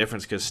really make a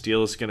difference, because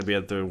Steele is going to be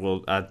at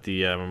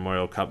the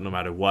Memorial Cup no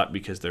matter what,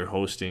 because they're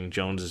hosting.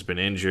 Jones has been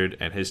injured,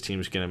 and his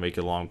team's going to make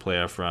a long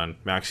playoff run.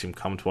 Maxime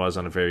Comtois is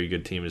on a very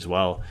good team as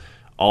well.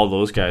 All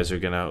those guys are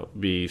going to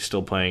be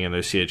still playing in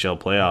their CHL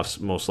playoffs,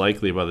 most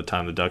likely by the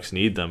time the Ducks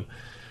need them.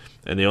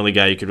 And the only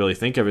guy you could really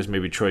think of is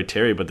maybe Troy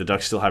Terry, but the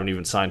Ducks still haven't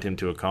even signed him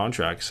to a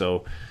contract.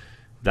 So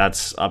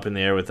that's up in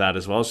the air with that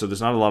as well. So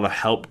there's not a lot of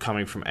help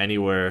coming from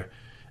anywhere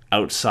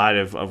outside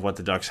of what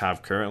the Ducks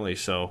have currently.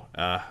 So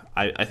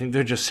I think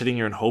they're just sitting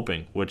here and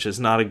hoping, which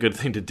is not a good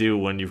thing to do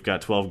when you've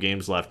got 12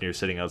 games left and you're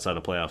sitting outside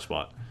a playoff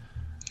spot.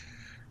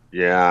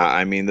 Yeah,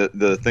 I mean,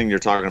 the thing you're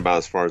talking about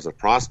as far as the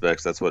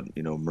prospects, that's what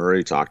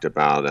Murray talked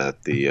about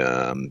at the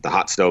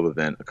Hot Stove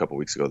event a couple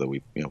weeks ago, that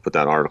we put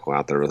that article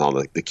out there with all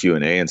the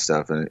Q&A and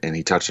stuff, and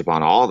he touched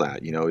upon all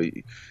that.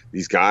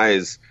 These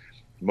guys,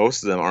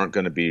 most of them aren't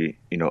going to be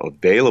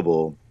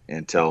available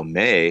until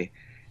May,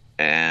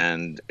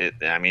 and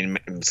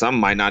some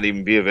might not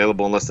even be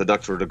available unless the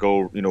Ducks were to go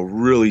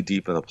really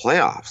deep in the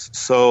playoffs.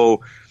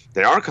 So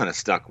they are kind of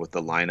stuck with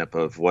the lineup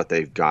of what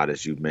they've got,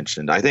 as you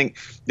mentioned. I think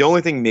the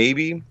only thing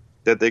maybe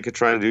that they could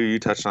try to do, you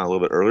touched on a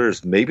little bit earlier,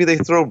 is maybe they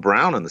throw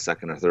Brown in the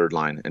second or third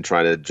line and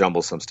try to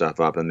jumble some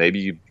stuff up, and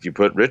maybe you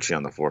put Ritchie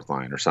on the fourth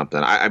line or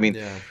something. I mean,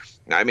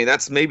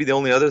 that's maybe the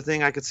only other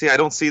thing I could see. I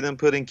don't see them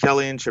putting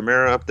Kelly and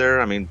Chimera up there.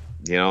 I mean,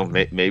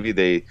 maybe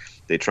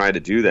they try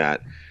to do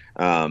that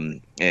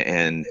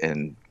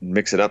and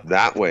mix it up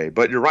that way.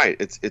 But you're right,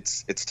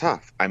 it's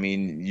tough. I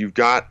mean, you've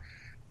got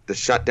the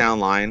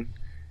shutdown line.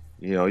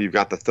 You've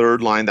got the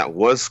third line that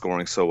was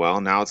scoring so well.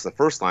 Now it's the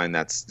first line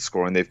that's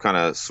scoring. They've kind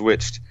of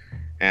switched,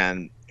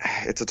 and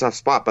it's a tough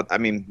spot. But, I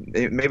mean,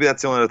 maybe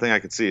that's the only other thing I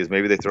could see is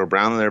maybe they throw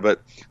Brown in there.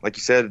 But, like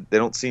you said, they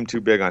don't seem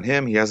too big on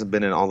him. He hasn't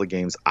been in all the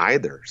games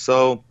either.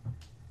 So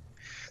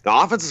the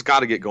offense has got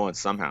to get going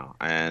somehow.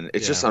 And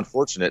it's just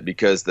unfortunate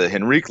because the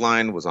Henrique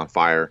line was on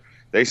fire.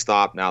 They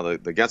stopped. Now the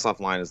Getzlaf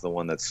line is the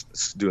one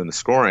that's doing the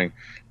scoring.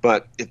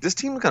 But if this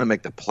team is going to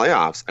make the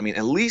playoffs, I mean,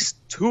 at least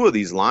two of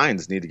these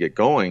lines need to get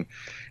going.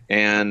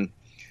 And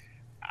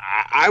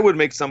I would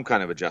make some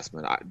kind of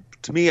adjustment.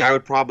 To me, I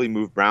would probably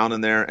move Brown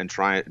in there and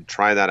try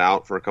that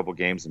out for a couple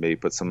games, and maybe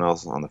put someone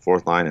else on the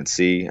fourth line and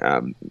see,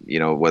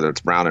 whether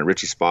it's Brown and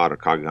Ritchie spot or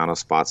Caggiano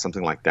spot,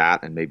 something like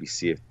that, and maybe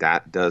see if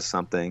that does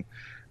something.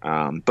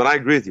 But I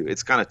agree with you.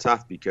 It's kind of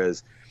tough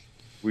because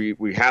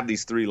we have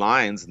these three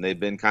lines, and they've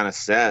been kind of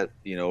set,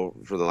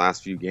 for the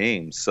last few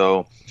games.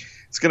 So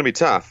it's going to be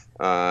tough.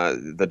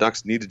 The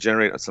Ducks need to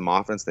generate some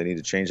offense. They need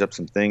to change up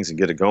some things and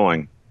get it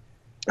going.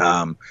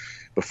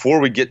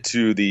 Before we get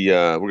to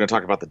we're going to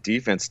talk about the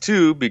defense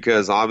too,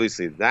 because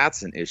obviously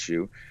that's an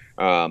issue.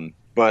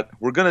 But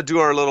we're going to do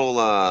our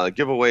little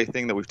giveaway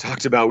thing that we've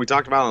talked about. We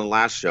talked about on the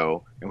last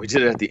show, and we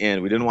did it at the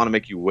end. We didn't want to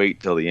make you wait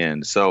till the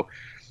end. So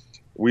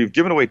we've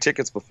given away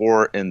tickets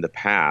before in the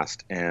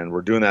past, and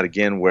we're doing that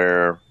again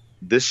where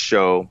this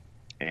show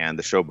and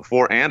the show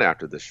before and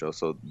after this show,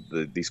 so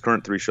these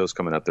current three shows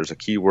coming up, there's a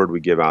keyword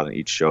we give out in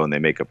each show, and they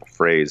make up a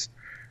phrase.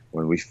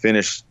 When we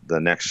finish the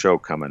next show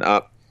coming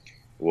up,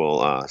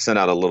 we'll send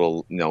out a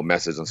little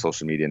message on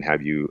social media and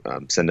have you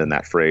send in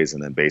that phrase,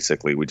 and then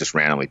basically we just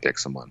randomly pick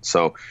someone.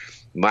 So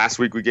last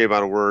week we gave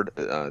out a word.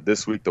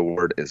 This week the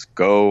word is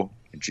go,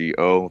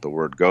 G-O, the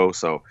word go.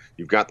 So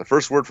you've got the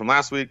first word from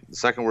last week, the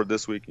second word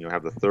this week, and you'll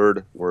have the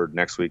third word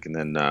next week, and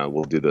then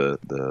we'll do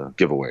the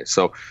giveaway.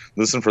 So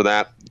listen for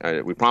that.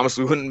 We promised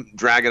we wouldn't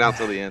drag it out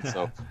till the end,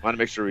 so I want to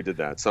make sure we did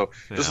that. So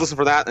just listen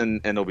for that,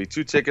 and there'll be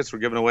 2 tickets we're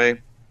giving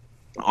away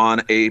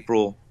on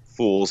April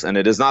Fools, and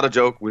it is not a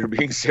joke. We're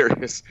being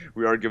serious.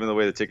 We are giving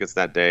away the tickets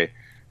that day.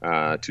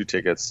 2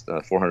 tickets,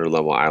 400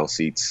 level aisle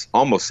seats,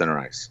 almost center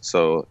ice.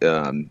 So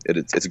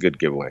it's a good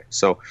giveaway.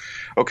 So,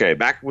 okay,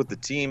 back with the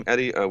team,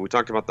 Eddie. We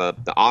talked about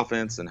the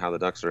offense and how the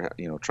Ducks are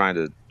trying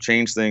to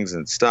change things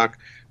and stuck,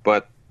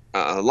 but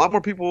a lot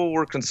more people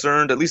were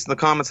concerned, at least in the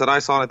comments that I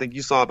saw, and I think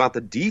you saw, about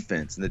the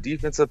defense and the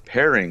defensive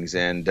pairings.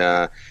 And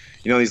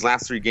these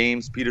last 3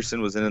 games,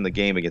 Peterson was in the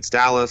game against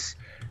Dallas,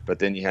 but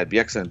then you had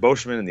Bieksa and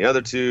Boschman in the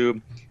other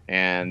 2.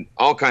 And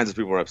all kinds of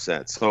people were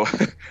upset. So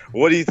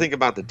what do you think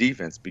about the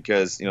defense?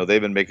 Because,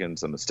 they've been making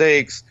some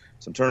mistakes,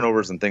 some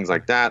turnovers and things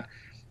like that.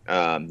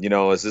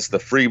 Is this the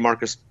free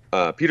Marcus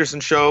Peterson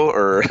show,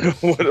 or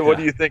what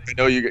do you think? I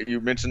know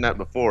you mentioned that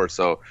before.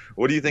 So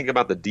what do you think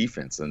about the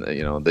defense and,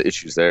 the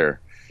issues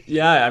there?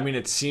 Yeah, I mean,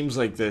 it seems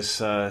like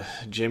this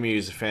Jimmy,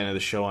 who's a fan of the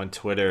show on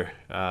Twitter,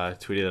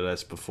 tweeted at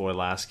us before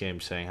last game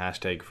saying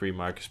 #free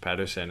Marcus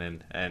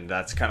Pettersson, and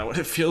that's kind of what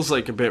it feels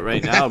like a bit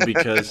right now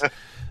because,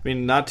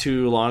 not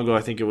too long ago,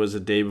 I think it was a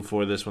day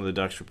before this when the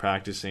Ducks were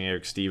practicing,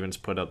 Eric Stevens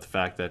put out the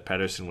fact that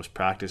Pettersson was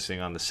practicing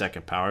on the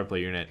second power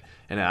play unit,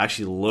 and it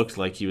actually looked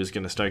like he was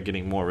going to start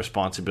getting more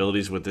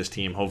responsibilities with this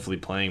team, hopefully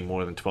playing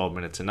more than 12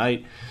 minutes a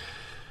night.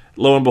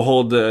 Lo and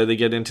behold, they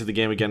get into the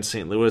game against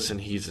St. Louis,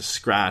 and he's a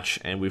scratch,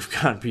 and we've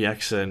got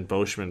Bieksa and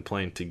Boschman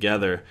playing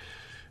together,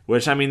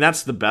 which,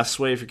 that's the best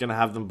way if you're going to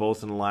have them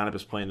both in the lineup,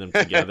 is playing them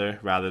together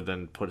rather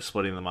than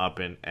splitting them up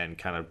and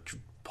kind of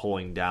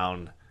pulling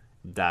down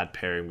that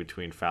pairing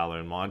between Fowler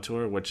and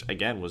Montour, which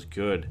again was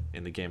good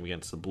in the game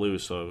against the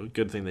Blues. So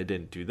good thing they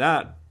didn't do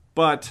that.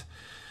 But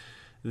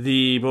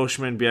the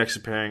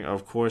Beauchemin-Bieksa pairing,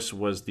 of course,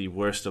 was the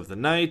worst of the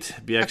night.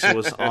 Bieksa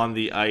was on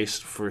the ice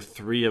for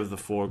 3 of the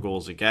 4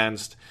 goals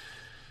against.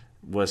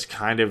 Was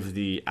kind of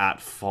the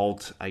at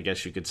fault, I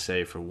guess you could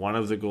say, for one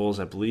of the goals.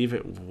 I believe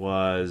it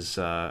was,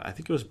 I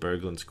think it was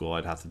Berglund's goal.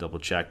 I'd have to double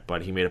check,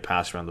 but he made a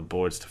pass around the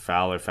boards to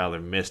Fowler. Fowler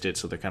missed it,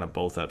 so they're kind of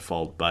both at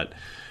fault, but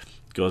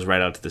goes right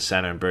out to the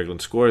center and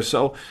Berglund scores.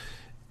 So,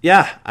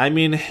 yeah, I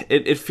mean,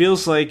 it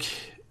feels like,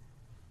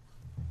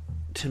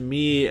 to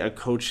me, a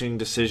coaching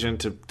decision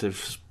to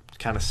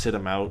kind of sit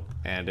him out,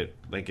 and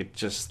it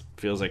just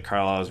feels like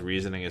Carlisle's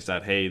reasoning is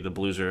that, hey, the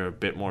Blues are a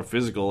bit more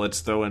physical. Let's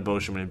throw in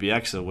Beauchemin and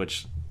Bieksa,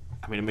 which,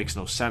 I mean, it makes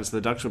no sense. The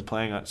Ducks were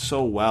playing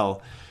so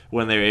well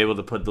when they were able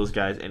to put those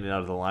guys in and out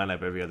of the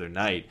lineup every other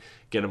night,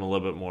 get them a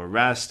little bit more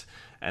rest,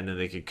 and then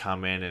they could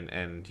come in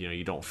and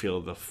you don't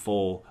feel the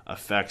full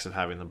effects of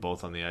having them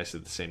both on the ice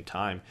at the same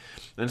time.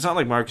 And it's not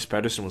like Marcus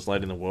Pettersson was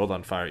lighting the world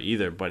on fire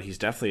either, but he's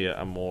definitely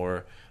a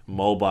more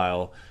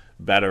mobile,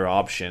 better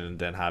option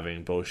than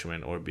having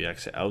Beauchemin or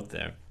Bieksa out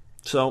there.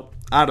 So,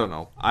 I don't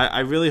know.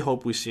 I really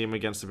hope we see him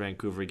against the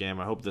Vancouver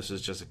game. I hope this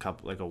is just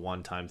a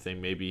one-time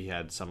thing. Maybe he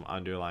had some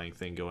underlying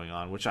thing going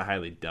on, which I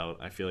highly doubt.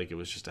 I feel like it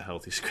was just a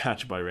healthy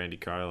scratch by Randy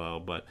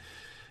Carlyle. But,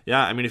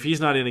 yeah, I mean, if he's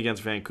not in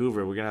against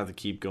Vancouver, we're going to have to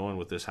keep going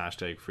with this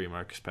hashtag free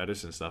Marcus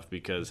Pettersson stuff,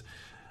 because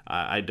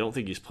I don't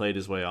think he's played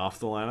his way off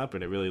the lineup,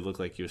 and it really looked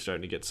like he was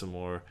starting to get some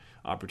more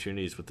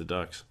opportunities with the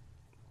Ducks.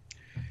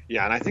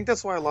 Yeah, and I think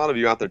that's why a lot of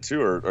you out there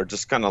too are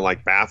just kind of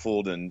like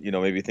baffled and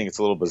maybe think it's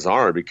a little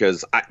bizarre,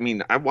 because I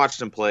mean I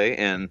watched him play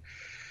and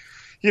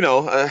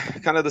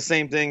kind of the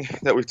same thing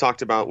that we've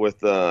talked about with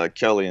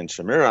Kelly and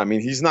Shamira. I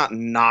mean, he's not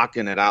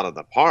knocking it out of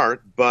the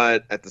park,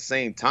 but at the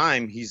same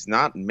time he's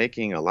not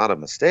making a lot of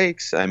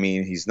mistakes. I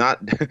mean, he's not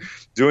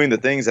doing the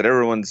things that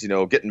everyone's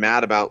getting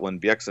mad about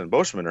when Bieksa and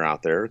Beauchemin are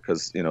out there,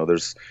 because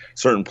there's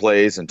certain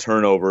plays and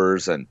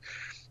turnovers and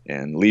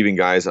leaving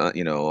guys,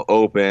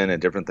 open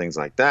and different things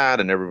like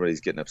that, and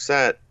everybody's getting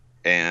upset.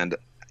 And,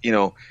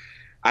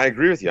 I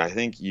agree with you. I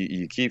think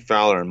you keep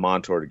Fowler and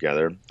Montour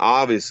together.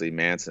 Obviously,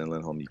 Manson and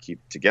Lindholm you keep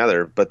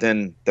together, but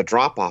then the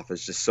drop-off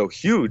is just so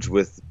huge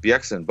with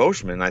Bieksa and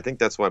Beauchemin, and I think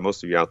that's why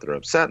most of you out there are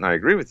upset, and I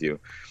agree with you.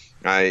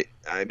 I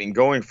mean,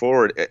 going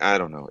forward, I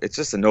don't know. It's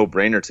just a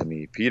no-brainer to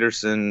me.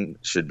 Peterson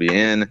should be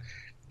in,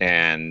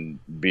 and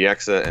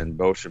Bieksa and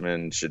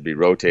Beauchemin should be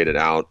rotated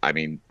out. I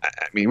mean,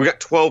 we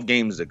got 12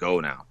 games to go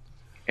now.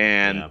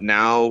 And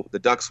now the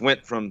Ducks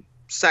went from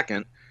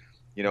second,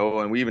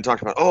 and we even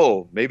talked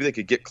about, maybe they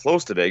could get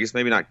close to Vegas,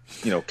 maybe not,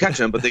 catch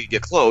them, but they could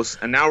get close.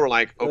 And now we're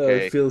like,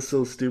 okay. It feels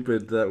so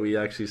stupid that we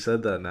actually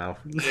said that now.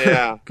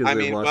 Yeah. I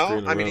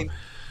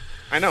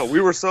know.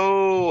 We were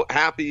so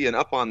happy and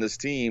up on this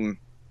team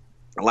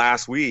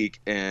last week,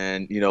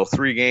 and,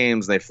 3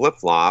 games, they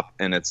flip-flop,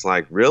 and it's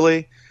like,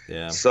 really?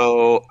 Yeah.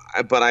 So,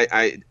 but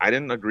I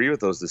didn't agree with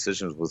those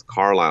decisions with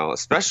Carlisle,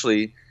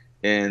 especially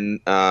in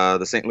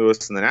the St.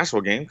 Louis and the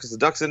Nashville game, because the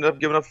Ducks ended up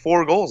giving up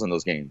 4 goals in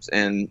those games.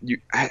 And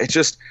I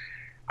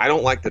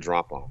don't like the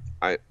drop-off.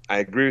 I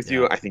agree with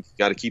you. I think you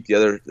got to keep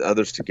the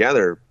others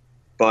together.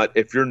 But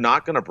if you're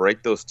not going to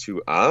break those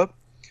 2 up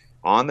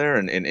on there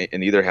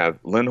and either have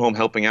Lindholm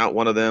helping out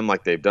one of them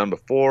like they've done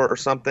before or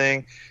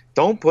something,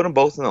 don't put them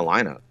both in the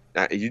lineup.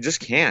 You just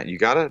can't. You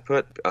got to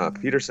put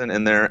Peterson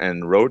in there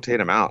and rotate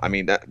him out. I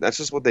mean, that's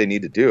just what they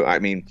need to do. I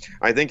mean,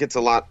 I think it's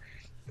a lot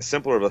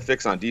simpler of a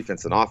fix on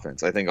defense than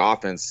offense. I think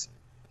offense,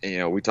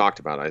 we talked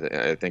about it.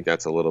 I think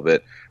that's a little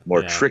bit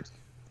more tricky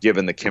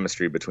given the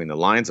chemistry between the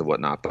lines and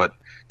whatnot. But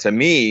to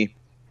me,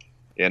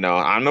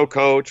 I'm no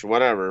coach,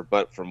 whatever,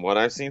 but from what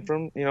I've seen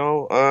from,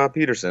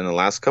 Peterson in the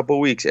last couple of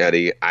weeks,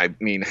 Eddie, I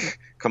mean,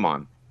 come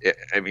on.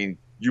 I mean,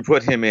 you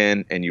put him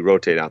in and you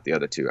rotate out the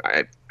other 2.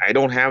 I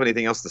don't have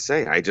anything else to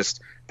say.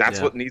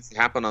 That's what needs to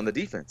happen on the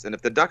defense. And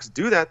if the Ducks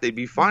do that, they'd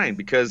be fine,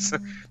 because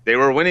they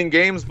were winning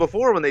games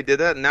before when they did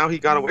that, and now he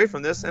got away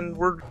from this and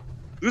we're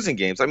losing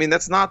games. I mean,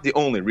 that's not the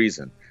only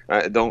reason.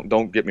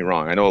 Don't get me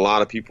wrong. I know a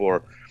lot of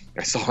people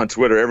I saw on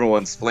Twitter,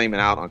 everyone's flaming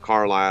out on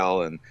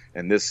Carlisle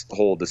and this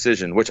whole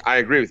decision, which I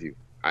agree with you.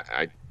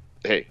 I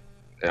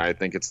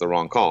think it's the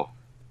wrong call.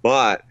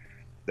 But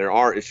there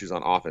are issues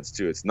on offense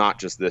too. It's not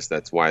just this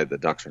that's why the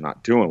Ducks are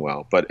not doing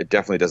well, but it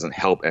definitely doesn't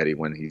help Eddie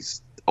when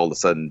he's all of a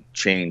sudden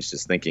changed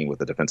his thinking with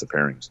the defensive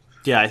pairings.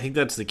 Yeah, I think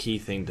that's the key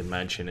thing to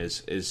mention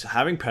is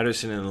having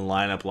Pettersson in the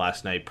lineup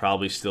last night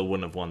probably still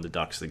wouldn't have won the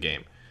Ducks the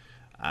game.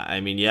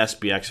 I mean, yes,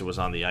 Bieksa was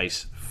on the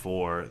ice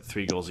for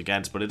 3 goals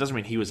against, but it doesn't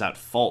mean he was at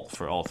fault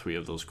for all 3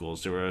 of those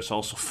goals. There was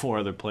also 4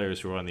 other players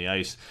who were on the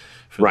ice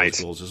for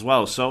those goals as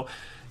well. So,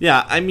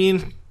 yeah, I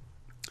mean,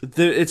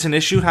 it's an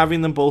issue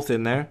having them both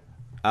in there.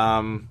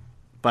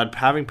 But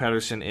having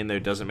Pettersson in there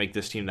doesn't make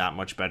this team that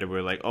much better.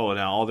 We're like,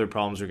 now all their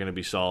problems are going to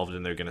be solved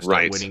and they're going to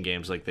start winning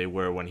games like they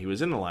were when he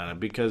was in the lineup.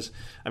 Because,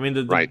 I mean,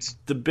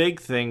 the big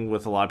thing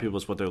with a lot of people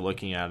is what they're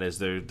looking at is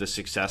the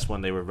success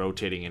when they were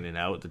rotating in and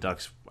out. The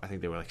Ducks, I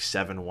think they were like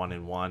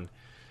 7-1-1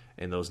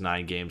 in those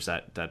 9 games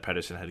that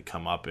Pettersson had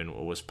come up and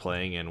was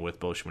playing in, with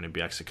Beauchemin and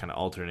Bieksa kind of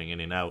alternating in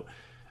and out.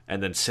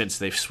 And then since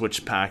they've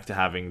switched back to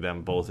having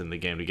them both in the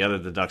game together,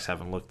 the Ducks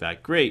haven't looked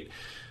that great.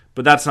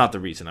 But that's not the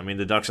reason. I mean,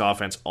 the Ducks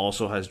offense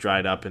also has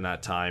dried up in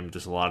that time.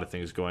 There's a lot of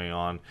things going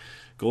on.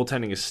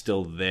 Goaltending is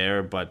still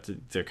there, but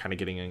they're kind of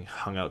getting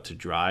hung out to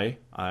dry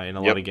in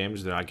a lot of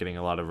games. They're not getting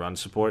a lot of run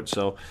support.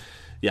 So,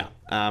 yeah,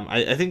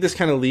 I think this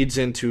kind of leads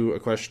into a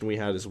question we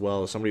had as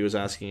well. Somebody was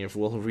asking if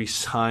we'll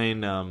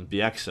re-sign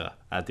Bieksa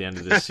at the end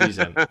of this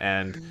season.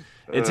 And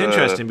it's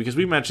interesting because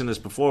we mentioned this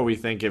before. We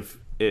think if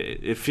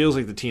it feels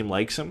like the team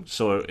likes him,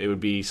 so it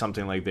would be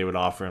something like they would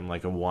offer him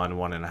like a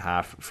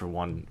 1.5 for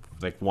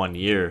 1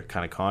 year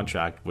kind of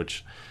contract,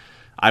 which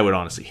I would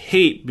honestly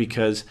hate,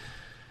 because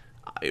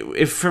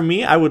if for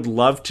me, I would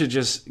love to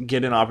just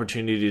get an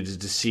opportunity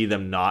to see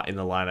them not in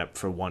the lineup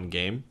for one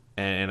game.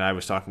 And I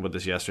was talking about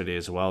this yesterday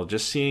as well.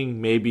 Just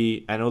seeing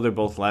maybe, I know they're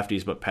both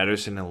lefties, but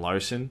Pettersson and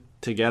Larson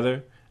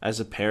together as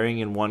a pairing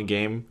in one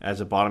game, as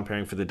a bottom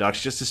pairing for the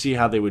Ducks, just to see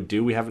how they would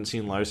do. We haven't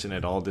seen Larson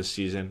at all this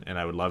season, and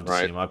I would love to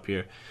see him up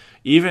here.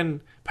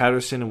 Even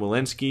Pettersson and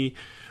Welinski,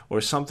 or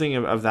something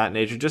of that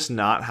nature, just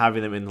not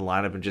having them in the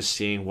lineup and just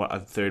seeing what a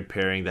third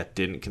pairing that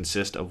didn't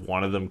consist of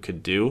one of them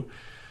could do.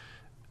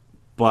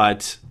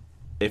 But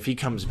if he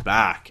comes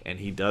back and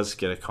he does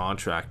get a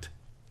contract,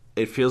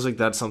 it feels like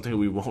that's something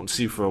we won't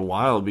see for a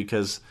while,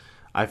 because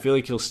I feel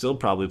like he'll still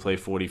probably play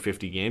 40,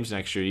 50 games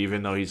next year,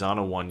 even though he's on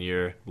a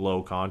 1-year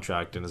low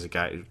contract, and as a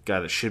guy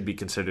that should be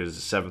considered as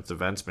a seventh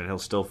defenseman, he'll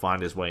still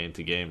find his way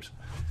into games.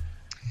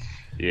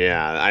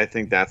 Yeah, I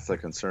think that's the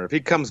concern. If he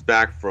comes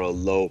back for a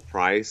low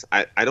price,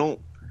 I don't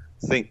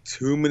think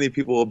too many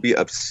people will be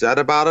upset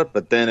about it.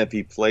 But then if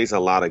he plays a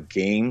lot of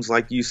games,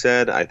 like you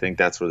said, I think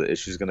that's where the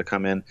issue is going to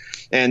come in.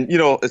 And,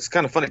 it's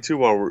kind of funny, too,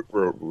 while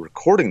we're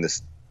recording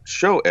this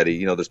show,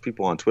 Eddie, there's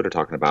people on Twitter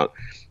talking about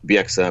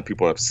Bieksa.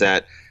 People are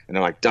upset. And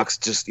they're like, Ducks,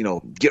 just,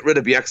 get rid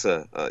of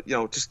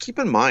Bieksa. Just keep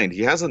in mind,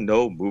 he has a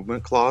no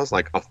movement clause,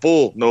 like a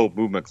full no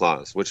movement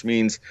clause, which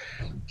means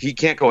he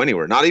can't go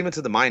anywhere, not even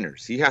to the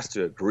minors. He has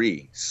to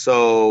agree.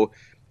 So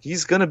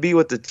he's going to be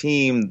with the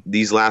team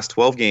these last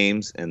 12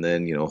 games. And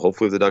then,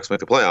 hopefully if the Ducks make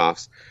the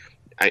playoffs,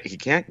 he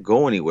can't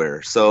go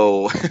anywhere.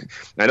 So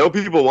I know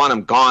people want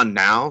him gone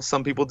now.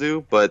 Some people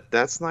do, but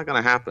that's not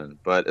going to happen.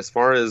 But as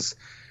far as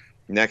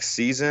next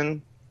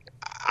season,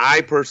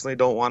 I personally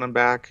don't want him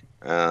back.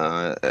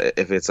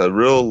 If it's a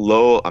real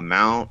low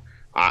amount,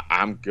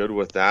 I'm good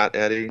with that,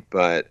 Eddie.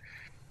 But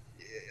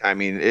I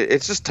mean,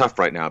 it's just tough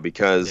right now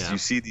because you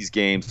see these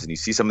games and you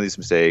see some of these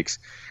mistakes,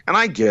 and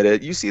I get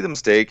it. You see the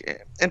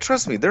mistake, and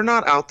trust me, they're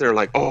not out there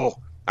like, oh,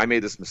 I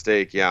made this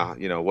mistake. Yeah,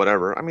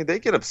 whatever. I mean, they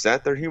get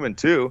upset. They're human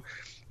too.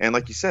 And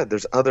like you said,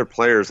 there's other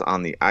players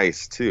on the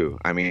ice too.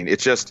 I mean,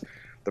 it's just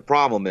the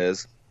problem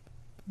is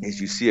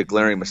you see a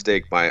glaring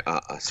mistake by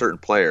a certain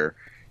player,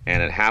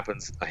 and it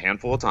happens a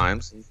handful of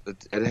times.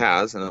 It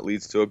has, and it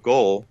leads to a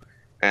goal,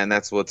 and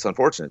that's what's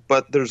unfortunate.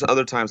 But there's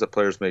other times that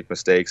players make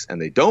mistakes,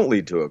 and they don't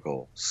lead to a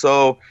goal.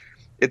 So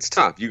it's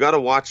tough. You got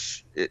to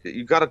watch.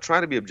 You got to try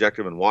to be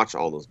objective and watch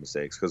all those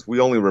mistakes, because we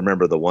only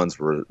remember the ones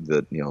where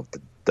the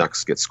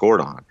Ducks get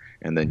scored on,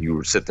 and then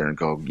you sit there and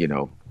go,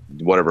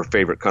 whatever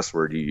favorite cuss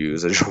word you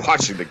use as you're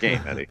watching the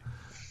game, Eddie.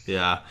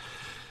 Yeah.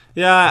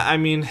 I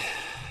mean,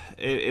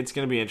 it's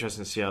going to be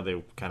interesting to see how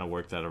they kind of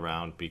work that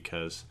around,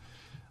 because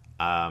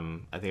I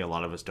think a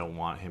lot of us don't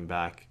want him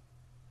back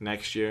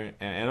next year.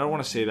 And I don't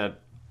want to say that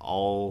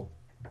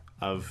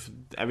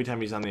every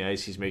time he's on the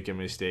ice, he's making a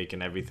mistake,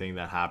 and everything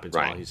that happens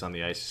while he's on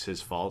the ice is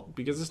his fault,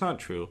 because it's not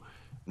true.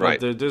 But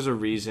there's a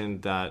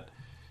reason that,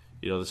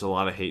 there's a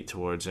lot of hate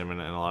towards him, and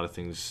a lot of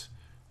things,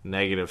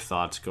 negative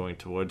thoughts going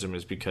towards him,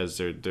 is because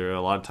there are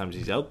a lot of times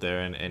he's out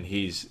there and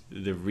he's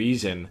the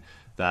reason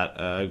that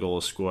a goal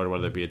is scored,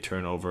 whether it be a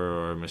turnover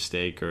or a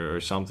mistake or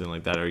something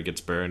like that, or he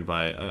gets burned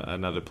by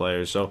another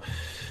player. So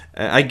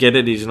I get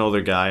it. He's an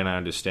older guy, and I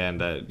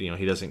understand that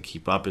he doesn't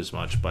keep up as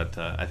much. But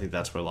I think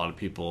that's where a lot of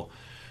people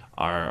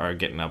are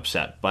getting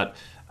upset. But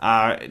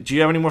do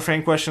you have any more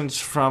fan questions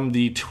from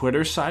the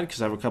Twitter side?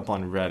 Because I have a couple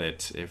on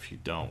Reddit. If you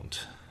don't.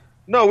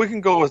 No, we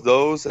can go with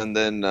those, and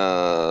then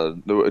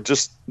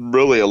just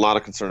really a lot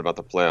of concern about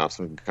the playoffs.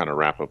 We can kind of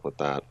wrap up with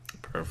that.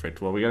 Perfect.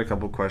 Well, we got a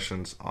couple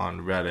questions on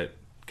Reddit,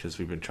 because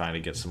we've been trying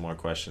to get some more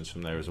questions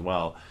from there as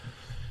well.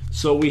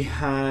 So we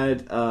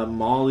had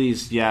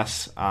Molly's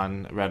Yes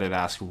on Reddit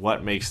ask,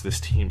 what makes this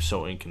team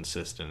so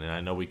inconsistent? And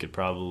I know we could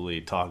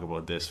probably talk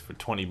about this for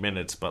 20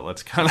 minutes, but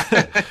let's kind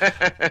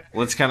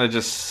of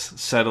just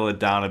settle it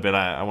down a bit.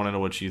 I want to know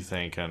what you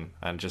think, and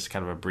just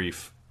kind of a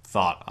brief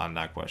thought on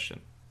that question.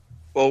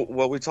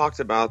 Well, we talked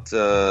about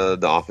the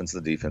offense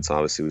and the defense.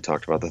 Obviously, we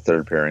talked about the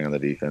third pairing on the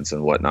defense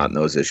and whatnot and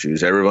those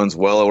issues. Everyone's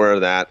well aware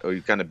of that.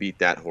 You kind of beat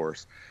that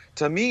horse.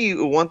 To me,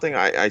 one thing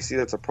I see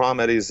that's a problem,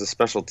 Eddie, is the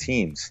special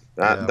teams.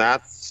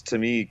 That's, to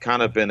me,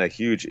 kind of been a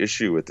huge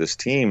issue with this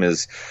team,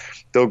 is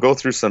they'll go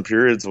through some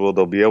periods where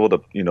they'll be able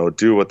to,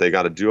 do what they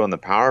got to do on the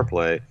power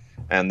play.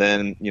 And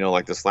then,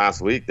 like this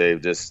last week,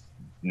 they've just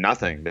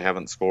nothing. They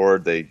haven't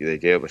scored. They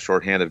gave up a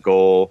shorthanded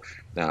goal.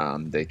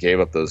 They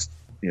gave up those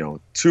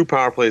two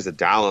power plays at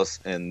Dallas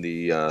in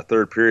the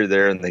third period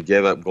there, and they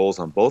gave up goals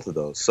on both of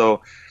those.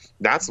 So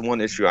that's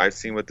one issue I've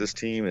seen with this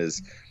team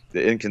is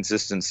the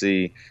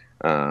inconsistency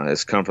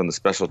has come from the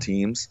special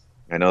teams.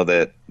 I know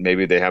that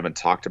maybe they haven't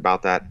talked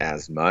about that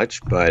as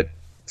much, but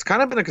it's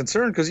kind of been a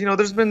concern because,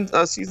 there's been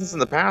seasons in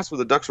the past where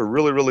the Ducks were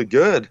really, really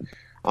good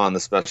on the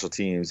special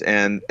teams.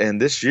 And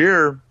this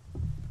year,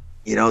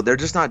 they're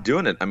just not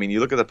doing it. I mean, you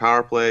look at the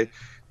power play,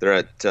 they're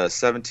at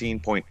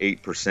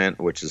 17.8%,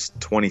 which is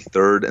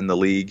 23rd in the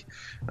league.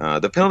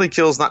 The penalty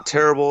kill is not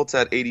terrible. It's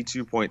at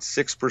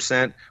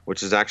 82.6%,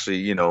 which is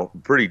actually,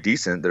 pretty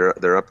decent.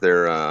 They're up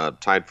there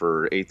tied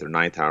for 8th or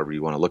 9th, however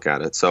you want to look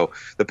at it. So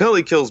the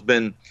penalty kill's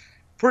been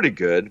pretty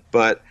good,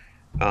 but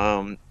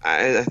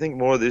I think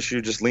more of the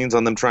issue just leans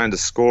on them trying to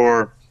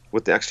score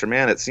with the extra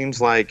man. It seems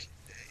like,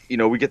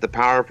 we get the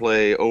power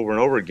play over and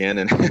over again,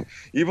 and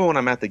even when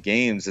I'm at the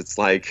games, it's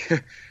like,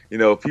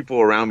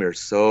 people around me are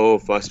so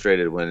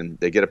frustrated when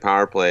they get a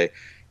power play,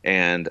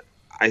 and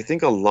I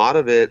think a lot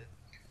of it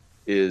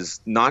is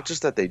not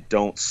just that they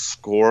don't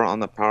score on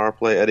the power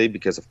play, Eddie,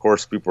 because of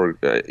course people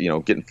are,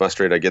 getting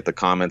frustrated. I get the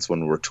comments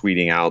when we're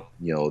tweeting out,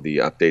 the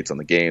updates on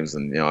the games,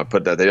 and I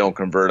put that they don't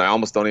convert. I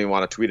almost don't even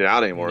want to tweet it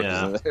out anymore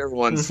because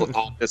everyone's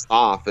all pissed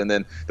off, and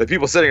then the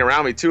people sitting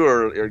around me too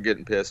are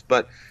getting pissed.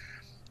 But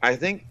I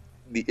think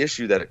the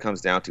issue that it comes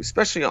down to,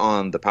 especially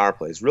on the power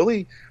play, is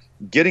really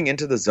getting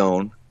into the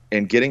zone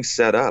and getting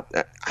set up.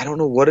 I don't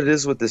know what it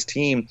is with this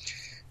team.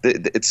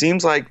 It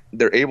seems like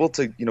they're able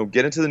to,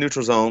 get into the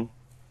neutral zone,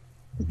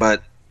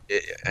 and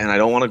I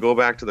don't want to go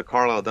back to the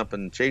Carlisle dump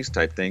and chase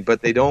type thing,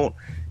 but they don't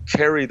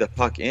carry the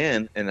puck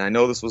in. And I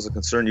know this was a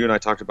concern you and I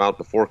talked about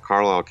before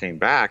Carlisle came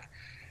back.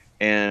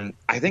 And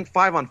I think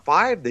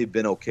 5-on-5 they've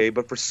been okay,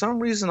 but for some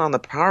reason on the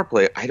power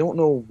play, I don't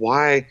know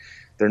why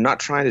they're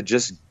not trying to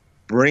just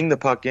bring the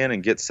puck in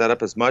and get set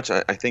up as much.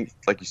 I think,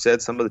 like you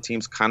said, some of the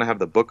teams kind of have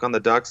the book on the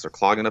Ducks. They're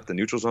clogging up the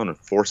neutral zone and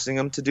forcing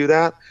them to do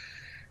that.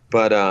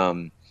 But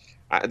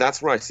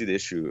that's where I see the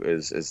issue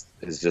is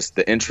just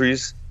the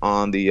entries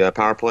on the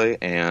power play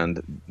and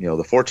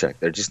the forecheck.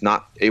 They're just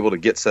not able to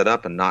get set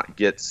up and not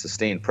get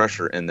sustained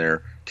pressure in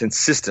there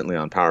consistently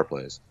on power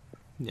plays.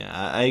 Yeah,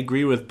 I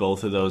agree with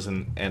both of those,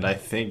 and I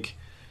think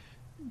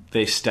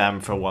they stem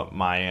from what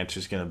my answer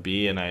is going to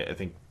be, and I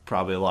think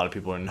probably a lot of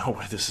people know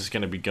where this is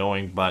going to be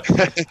going, but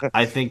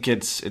I think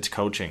it's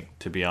coaching,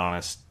 to be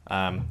honest.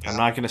 I'm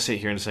not going to sit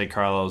here and say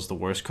Carlisle is the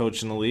worst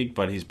coach in the league,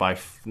 but he's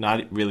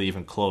not really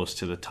even close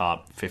to the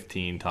top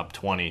 15, top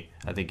 20.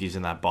 I think he's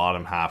in that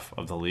bottom half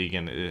of the league,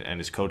 and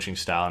his coaching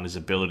style and his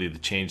ability to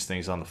change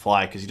things on the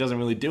fly, because he doesn't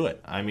really do it.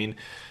 I mean,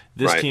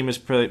 this team has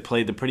played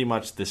pretty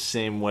much the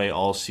same way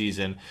all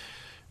season.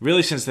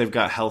 Really, since they've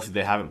got healthy,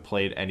 they haven't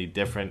played any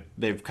different.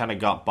 They've kind of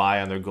got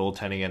by on their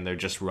goaltending, and they're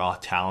just raw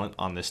talent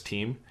on this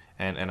team.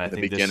 And I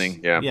think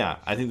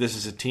I think this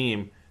is a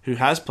team who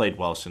has played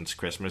well since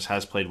Christmas,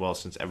 has played well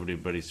since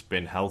everybody's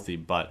been healthy,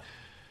 but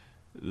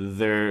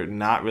they're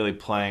not really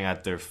playing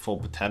at their full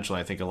potential.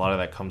 I think a lot of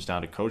that comes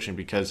down to coaching,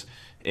 because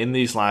in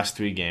these last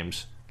 3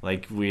 games,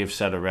 like we have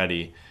said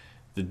already,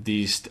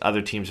 these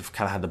other teams have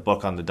kind of had the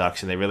book on the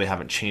Ducks, and they really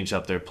haven't changed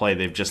up their play.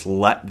 They've just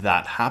let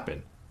that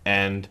happen.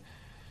 And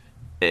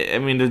I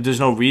mean, there's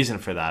no reason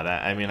for that.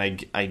 I mean,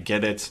 I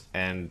get it,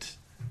 and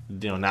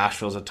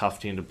Nashville's a tough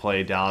team to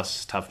play. Dallas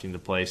is a tough team to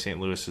play. St.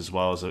 Louis as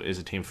well is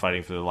a team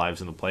fighting for their lives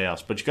in the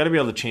playoffs. But you got to be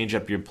able to change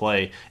up your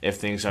play if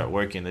things aren't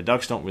working. The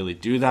Ducks don't really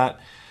do that,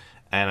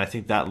 and I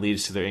think that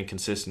leads to their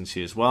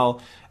inconsistency as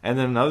well. And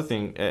then another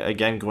thing,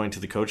 again, going to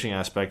the coaching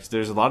aspect,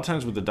 there's a lot of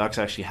times where the Ducks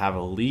actually have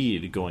a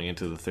lead going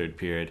into the third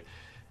period,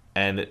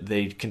 and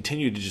they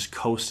continue to just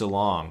coast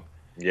along.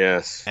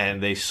 Yes.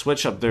 And they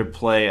switch up their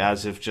play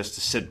as if just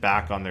to sit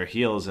back on their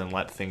heels and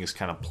let things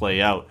kind of play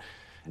out.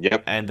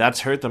 Yep. And that's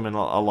hurt them in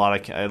a lot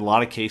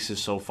of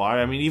cases so far.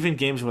 I mean, even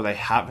games where they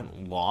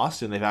haven't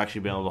lost and they've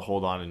actually been able to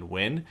hold on and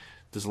win,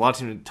 there's a lot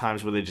of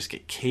times where they just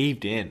get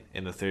caved in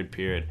the third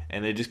period,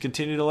 and they just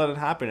continue to let it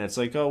happen. It's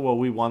like, oh, well,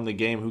 we won the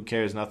game. Who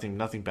cares? Nothing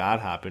bad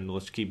happened.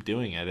 Let's keep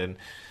doing it. And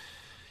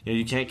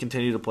you can't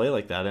continue to play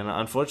like that. And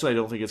unfortunately, I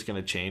don't think it's going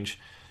to change.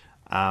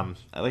 Like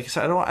I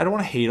said, I don't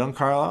want to hate on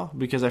Carlisle,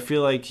 because I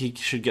feel like he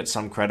should get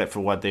some credit for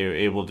what they were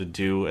able to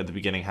do at the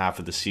beginning half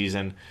of the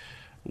season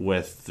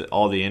with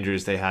all the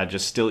injuries they had.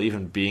 Just still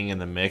even being in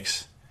the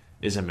mix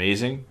is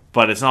amazing,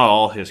 but it's not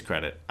all his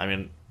credit. I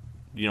mean,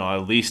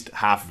 at least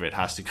half of it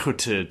has to go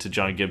to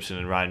John Gibson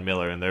and Ryan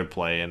Miller and their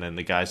play, and then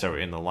the guys that were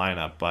in the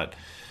lineup. But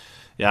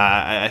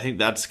yeah, I think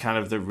that's kind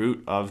of the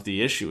root of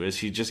the issue, is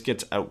he just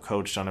gets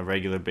outcoached on a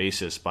regular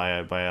basis by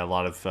a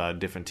lot of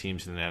different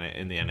teams in the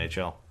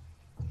NHL.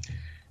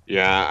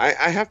 Yeah,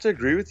 I have to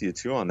agree with you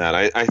too on that.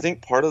 I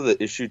think part of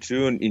the issue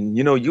too, and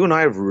you and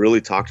I have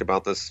really talked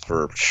about this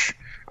for,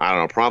 I don't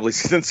know, probably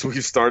since we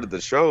started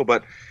the show,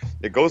 but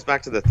it goes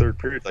back to the third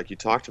period like you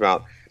talked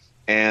about,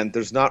 and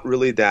there's not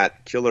really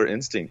that killer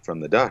instinct from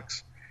the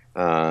Ducks.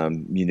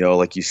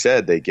 Like you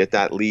said, they get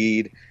that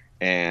lead,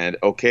 and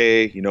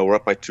okay, we're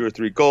up by 2 or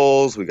 3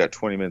 goals, we got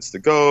 20 minutes to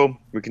go,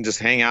 we can just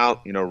hang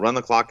out, run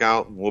the clock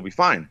out, and we'll be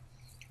fine.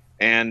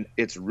 and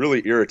it's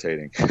really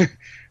irritating.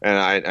 And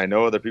I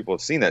know other people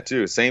have seen that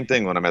too. Same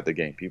thing when I'm at the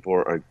game.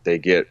 They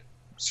get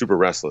super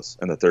restless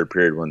in the third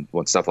period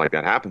when stuff like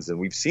that happens, and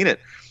we've seen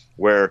it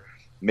where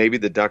maybe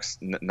the Ducks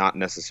not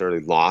necessarily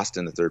lost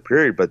in the third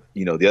period, but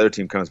the other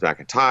team comes back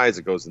and ties.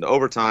 It goes into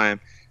overtime,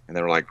 and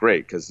they're like,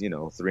 great, because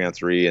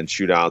 3-on-3 and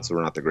shootouts,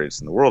 we're not the greatest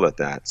in the world at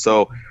that.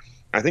 So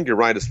I think you're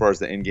right as far as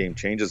the in-game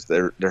changes.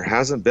 There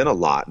hasn't been a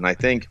lot, and I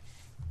think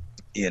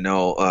when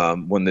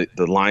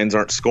the lines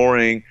aren't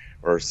scoring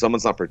or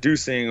someone's not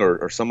producing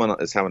or someone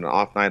is having an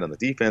off night on the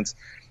defense,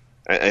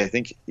 I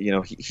think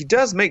he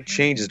does make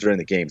changes during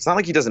the game. It's not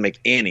like he doesn't make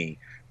any.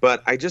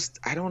 But I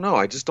don't know.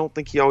 I just don't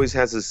think he always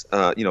has his,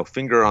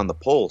 finger on the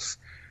pulse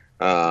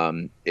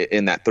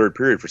in that third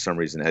period for some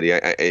reason, Eddie.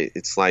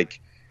 It's like,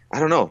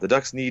 I don't know. The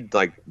Ducks need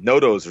like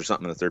no-dos or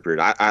something in the third period.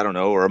 I don't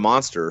know, or a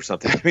monster or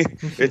something. I mean,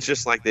 it's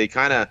just like they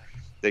kind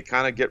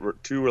of get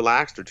too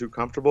relaxed or too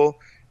comfortable,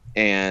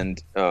 and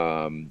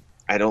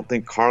I don't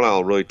think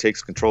Carlisle really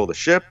takes control of the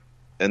ship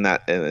in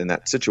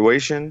that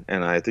situation.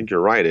 And I think you're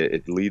right.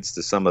 It leads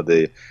to some of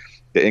the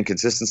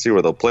inconsistency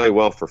where they'll play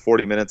well for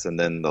 40 minutes and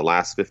then the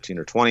last 15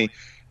 or 20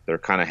 they're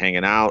kind of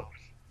hanging out,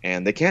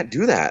 and they can't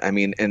do that. I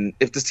mean, and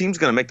if this team's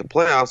going to make the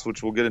playoffs,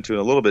 which we'll get into in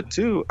a little bit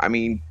too, I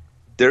mean,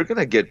 they're going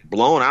to get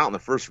blown out in the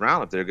first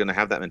round if they're going to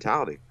have that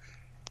mentality.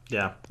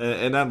 Yeah,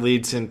 and that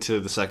leads into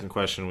the second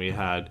question we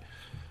had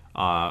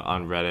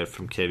on Reddit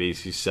from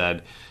Kitties. He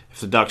said, if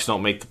the Ducks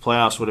don't make the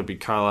playoffs, would it be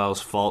Carlisle's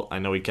fault? I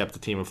know he kept the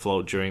team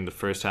afloat during the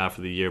first half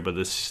of the year, but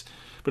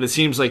it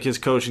seems like his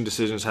coaching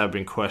decisions have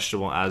been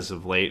questionable as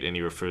of late, and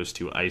he refers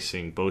to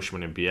icing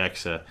Boschman and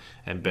Bieksa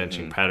and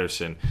benching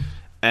Pettersson.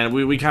 And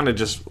we kind of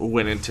just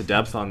went into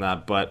depth on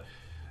that. But,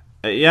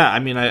 I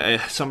mean,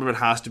 some of it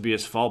has to be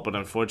his fault, but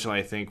unfortunately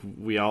I think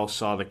we all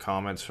saw the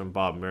comments from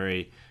Bob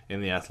Murray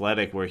in The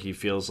Athletic where he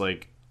feels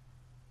like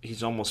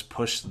he's almost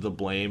pushed the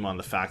blame on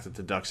the fact that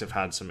the Ducks have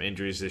had some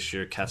injuries this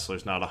year.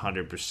 Kessler's not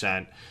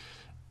 100%.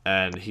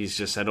 And he's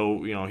just said,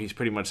 he's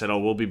pretty much said,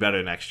 we'll be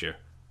better next year.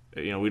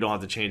 We don't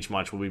have to change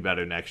much. We'll be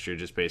better next year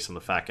just based on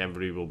the fact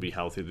everybody will be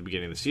healthy at the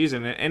beginning of the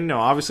season. And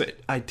obviously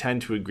I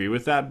tend to agree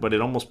with that, but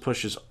it almost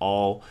pushes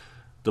all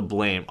the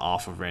blame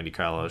off of Randy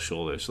Carlisle's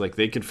shoulders. Like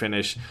they could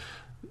finish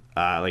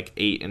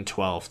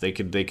 8-12.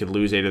 They could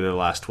lose 8 of their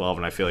last 12,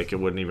 and I feel like it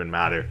wouldn't even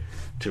matter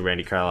to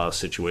Randy Carlisle's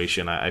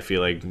situation. I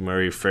feel like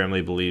Murray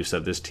firmly believes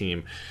that this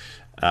team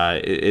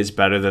is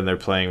better than they're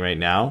playing right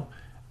now,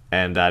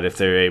 and that if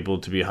they're able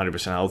to be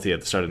 100% healthy at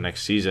the start of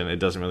next season, it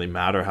doesn't really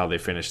matter how they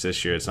finish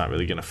this year. It's not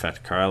really going to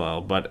affect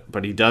Carlisle.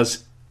 But he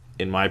does,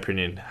 in my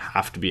opinion,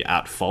 have to be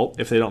at fault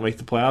if they don't make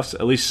the playoffs.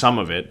 At least some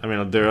of it. I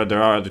mean, there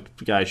are other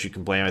guys you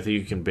can blame. I think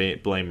you can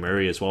blame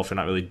Murray as well for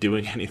not really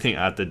doing anything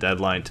at the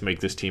deadline to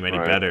make this team any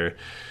better.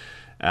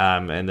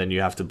 And then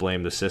you have to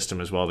blame the system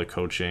as well, the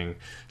coaching,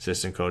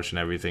 assistant coach, and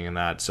everything in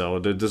that. So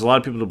there's a lot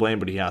of people to blame,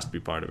 but he has to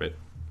be part of it.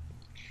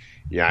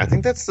 Yeah, I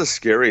think that's the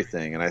scary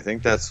thing, and I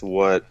think that's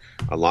what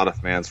a lot of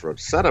fans were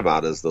upset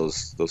about is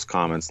those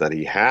comments that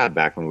he had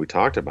back when we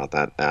talked about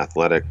that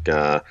Athletic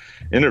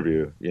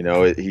interview.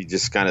 He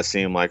just kind of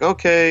seemed like,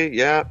 okay,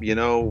 yeah,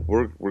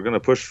 we're going to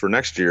push for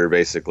next year,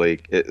 basically.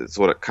 It's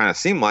what it kind of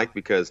seemed like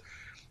because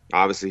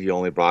obviously he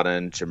only brought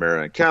in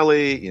Chimera and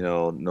Kelly,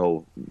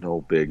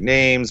 no big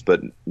names, but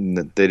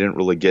they didn't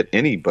really get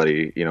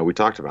anybody. We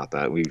talked about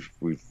that. We've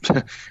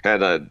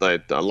had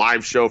a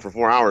live show for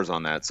 4 hours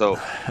on that. So,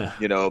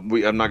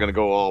 I'm not going to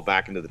go all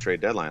back into the trade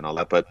deadline and all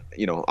that, but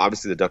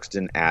obviously the Ducks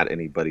didn't add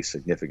anybody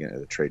significant at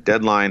the trade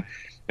deadline.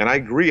 And I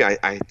agree.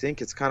 I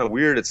think it's kind of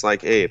weird. It's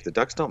like, hey, if the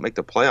Ducks don't make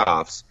the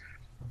playoffs,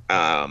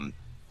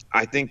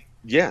 I think,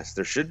 yes,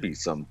 there should be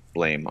some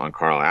blame on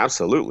Carlisle.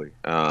 Absolutely.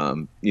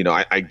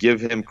 I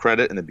give him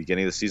credit in the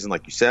beginning of the season,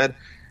 like you said.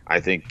 I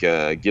think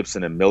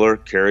Gibson and Miller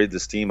carried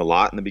this team a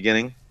lot in the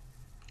beginning.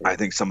 I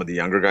think some of the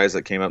younger guys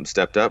that came up and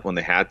stepped up when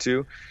they had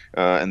to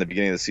in the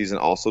beginning of the season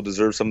also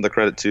deserve some of the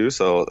credit too.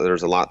 So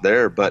there's a lot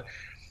there. But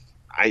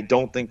I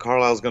don't think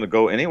Carlisle's going to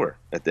go anywhere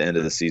at the end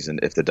of the season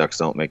if the Ducks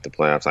don't make the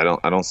playoffs.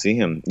 I don't see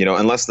him,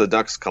 unless the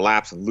Ducks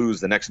collapse and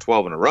lose the next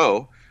 12 in a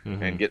row.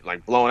 And get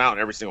blown out in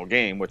every single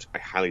game, which I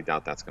highly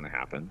doubt that's going to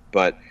happen.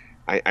 But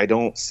I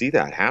don't see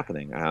that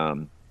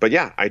happening. But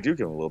yeah, I do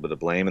give him a little bit of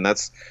blame, and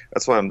that's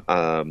why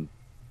I'm,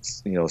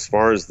 as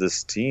far as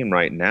this team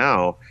right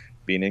now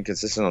being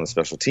inconsistent on the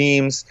special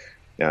teams,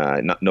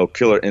 no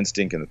killer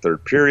instinct in the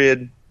third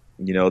period.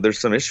 There's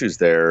some issues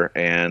there,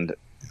 and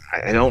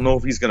I don't know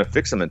if he's going to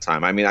fix them in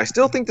time. I mean, I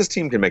still think this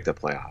team can make the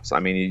playoffs. I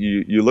mean,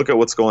 you look at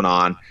what's going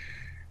on.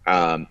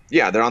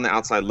 They're on the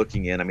outside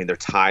looking in. I mean, they're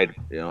tied,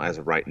 as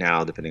of right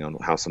now, depending on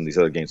how some of these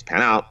other games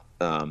pan out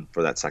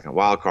for that second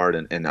wild card.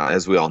 And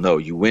as we all know,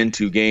 you win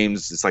 2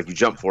 games, it's like you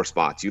jump 4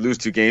 spots. You lose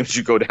 2 games,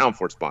 you go down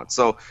 4 spots.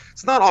 So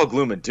it's not all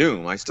gloom and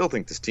doom. I still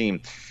think this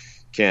team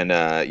can,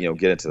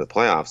 get into the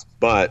playoffs.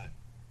 But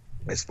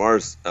as far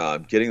as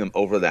getting them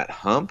over that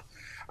hump,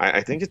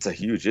 I think it's a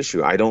huge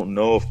issue. I don't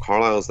know if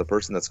Carlisle is the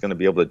person that's going to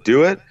be able to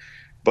do it.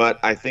 But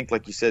I think,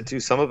 like you said, too,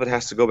 some of it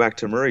has to go back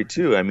to Murray,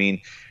 too. I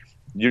mean,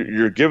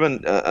 you're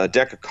given a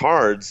deck of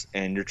cards,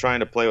 and you're trying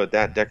to play with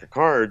that deck of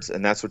cards,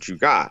 and that's what you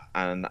got.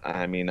 And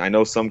I mean, I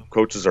know some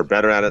coaches are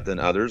better at it than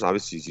others.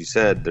 Obviously, as you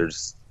said,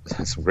 there's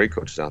some great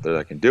coaches out there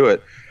that can do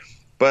it.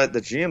 But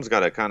the GM's got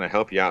to kind of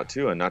help you out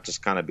too, and not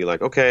just kind of be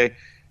like, okay,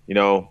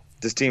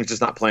 this team's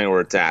just not playing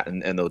where it's at,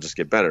 and they'll just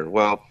get better.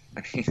 Well,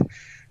 I mean,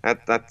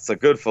 that's a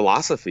good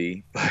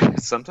philosophy,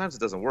 but sometimes it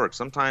doesn't work.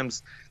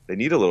 Sometimes they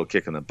need a little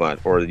kick in the butt,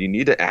 or you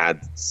need to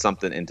add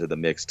something into the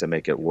mix to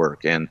make it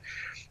work. And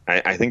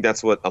I think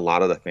that's what a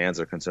lot of the fans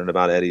are concerned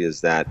about, Eddie,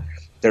 is that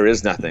there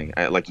is nothing.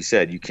 Like you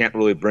said, you can't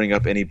really bring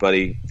up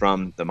anybody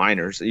from the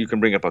minors. You can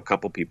bring up a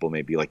couple people,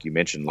 maybe like you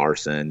mentioned,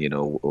 Larson,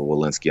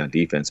 Walensky on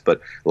defense.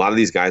 But a lot of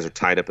these guys are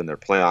tied up in their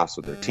playoffs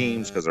with their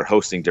teams because they're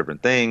hosting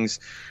different things.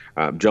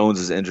 Jones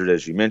is injured,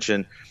 as you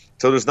mentioned.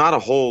 So there's not a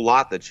whole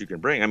lot that you can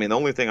bring. I mean, the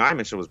only thing I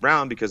mentioned was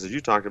Brown because, as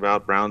you talked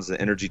about, Brown's the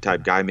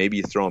energy-type guy. Maybe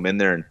you throw him in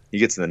there and he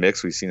gets in the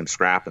mix. We've seen him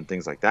scrap and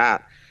things like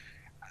that.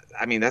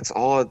 I mean, that's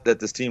all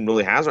that this team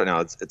really has right now.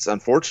 It's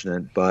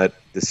unfortunate, but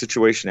the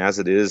situation as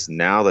it is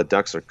now, the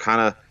Ducks are kind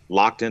of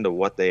locked into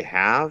what they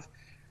have.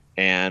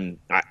 And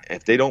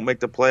if they don't make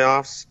the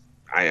playoffs,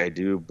 I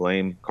do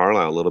blame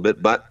Carlisle a little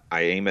bit, but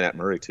I aim it at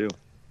Murray too.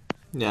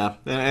 Yeah,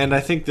 and I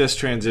think this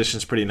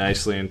transitions pretty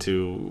nicely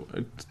into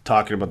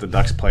talking about the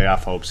Ducks'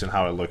 playoff hopes and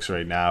how it looks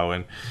right now.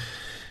 And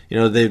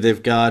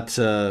they've got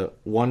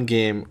one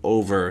game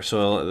over,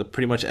 so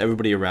pretty much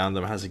everybody around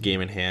them has a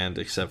game in hand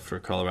except for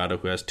Colorado,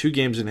 who has 2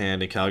 games in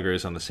hand, and Calgary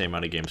is on the same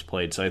amount of games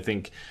played. So I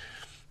think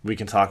we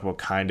can talk about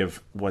kind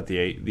of what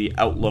the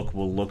outlook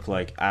will look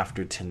like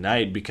after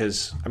tonight,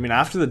 because, I mean,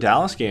 after the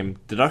Dallas game,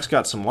 the Ducks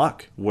got some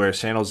luck where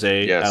San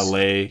Jose, Yes.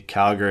 LA,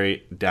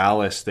 Calgary,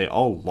 Dallas, they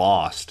all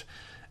lost.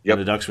 Yep.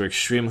 And the Ducks were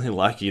extremely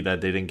lucky that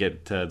they didn't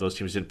get those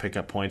teams didn't pick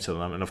up points on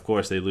them. And, of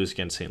course, they lose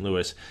against St.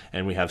 Louis,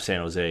 and we have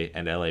San Jose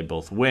and LA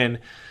both win.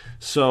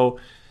 So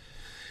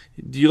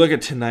do you look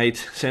at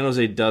tonight, San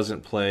Jose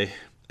doesn't play.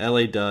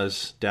 LA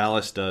does.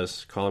 Dallas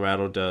does.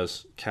 Colorado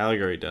does.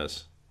 Calgary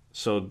does.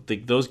 So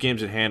those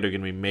games at hand are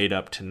going to be made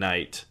up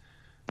tonight.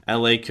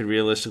 LA could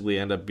realistically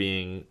end up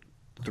being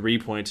 3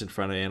 points in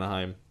front of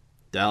Anaheim.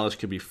 Dallas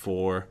could be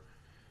 4.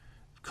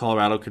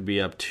 Colorado could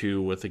be up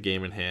 2 with a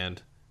game in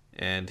hand.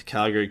 And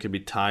Calgary could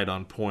be tied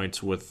on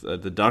points with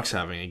the Ducks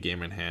having a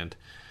game in hand.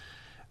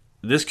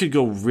 This could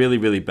go really,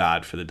 really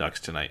bad for the Ducks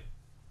tonight.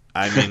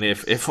 I mean,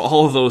 if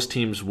all of those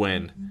teams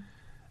win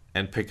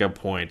and pick up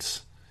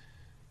points,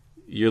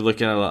 you're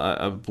looking at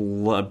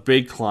a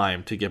big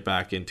climb to get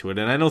back into it.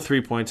 And I know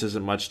 3 points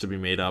isn't much to be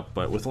made up,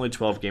 but with only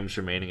 12 games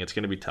remaining, it's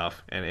going to be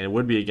tough. And it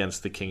would be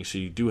against the Kings, so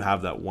you do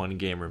have that one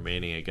game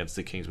remaining against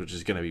the Kings, which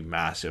is going to be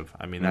massive.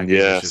 I mean, that game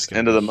is just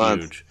going to be huge.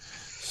 Month.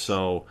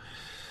 So,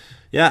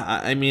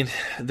 yeah, I mean,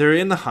 they're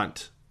in the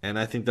hunt, and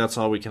I think that's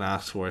all we can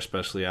ask for,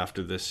 especially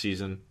after this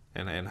season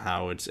and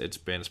how it's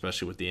been,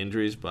 especially with the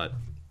injuries. But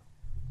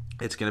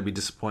it's going to be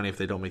disappointing if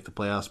they don't make the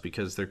playoffs,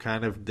 because they've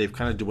kind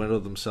of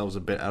dwindled themselves a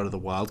bit out of the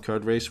wild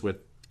card race with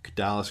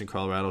Dallas and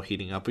Colorado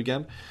heating up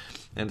again,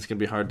 and it's going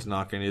to be hard to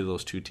knock any of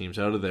those 2 teams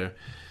out of there.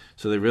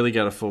 So they really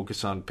got to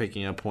focus on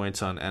picking up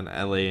points on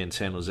LA and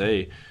San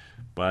Jose,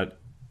 but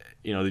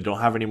they don't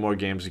have any more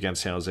games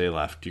against San Jose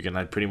left. You're going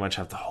to pretty much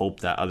have to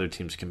hope that other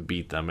teams can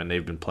beat them, and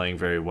they've been playing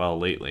very well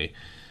lately.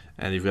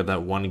 And you've got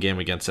that one game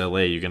against LA.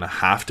 You're going to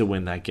have to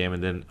win that game,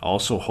 and then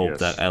also hope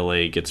that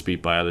LA gets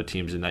beat by other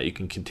teams and that you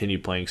can continue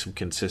playing some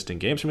consistent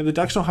games. I mean, the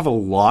Ducks don't have a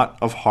lot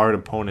of hard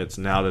opponents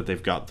now that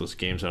they've got those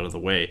games out of the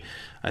way.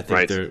 I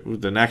think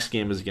the next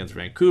game is against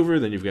Vancouver.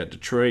 Then you've got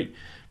Detroit,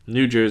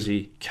 New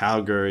Jersey,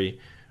 Calgary,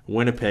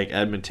 Winnipeg,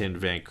 Edmonton,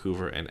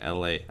 Vancouver, and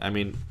LA. I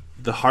mean,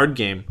 the hard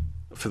game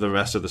for the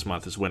rest of this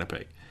month is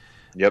Winnipeg.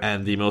 Yep.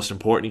 And the most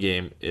important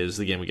game is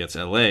the game against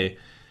LA.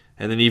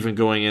 And then even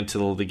going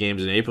into the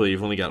games in April,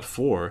 you've only got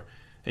 4,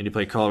 and you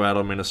play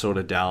Colorado,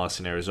 Minnesota, Dallas,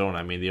 and Arizona.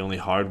 I mean, the only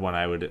hard one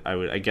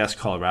I guess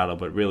Colorado,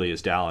 but really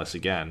is Dallas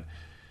again.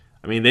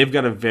 I mean, they've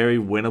got a very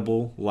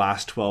winnable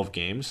last 12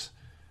 games,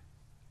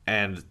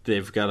 and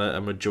they've got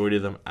a majority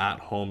of them at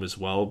home as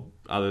well,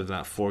 other than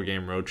that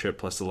 4-game road trip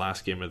plus the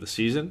last game of the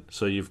season.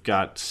 So you've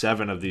got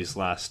 7 of these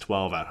last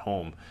 12 at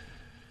home.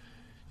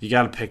 You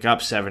got to pick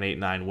up 7, 8,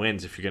 9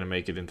 wins if you're going to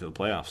make it into the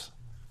playoffs.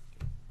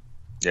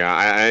 Yeah,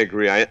 I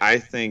agree. I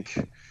think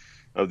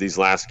of these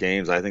last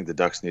games, I think the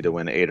Ducks need to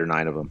win 8 or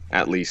 9 of them,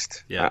 at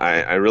least. Yeah.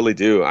 I really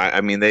do. I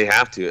mean, they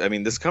have to. I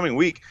mean, this coming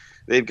week,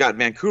 they've got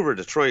Vancouver,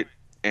 Detroit,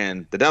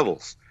 and the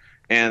Devils.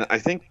 And I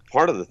think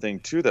part of the thing,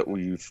 too, that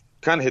we've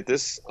kind of hit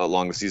this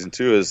along the season,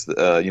 too, is,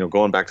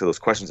 going back to those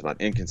questions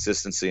about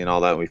inconsistency and all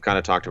that. We've kind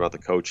of talked about the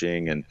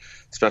coaching and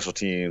special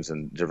teams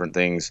and different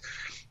things,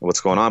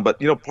 what's going on.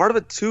 But, part of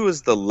it, too,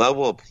 is the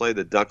level of play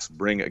the Ducks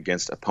bring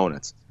against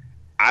opponents.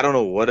 I don't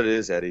know what it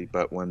is, Eddie,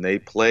 but when they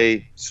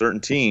play certain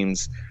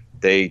teams,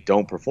 they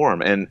don't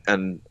perform.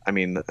 And I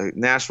mean,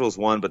 Nashville's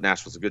one, but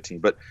Nashville's a good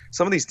team. But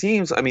some of these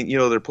teams, I mean,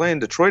 they're playing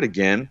Detroit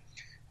again,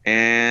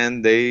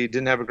 and they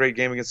didn't have a great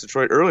game against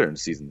Detroit earlier in the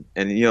season.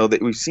 And,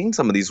 we've seen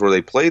some of these where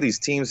they play these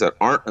teams that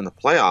aren't in the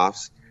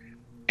playoffs,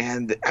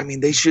 And I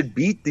mean, they should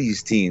beat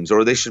these teams,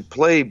 or they should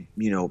play,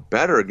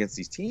 better against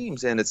these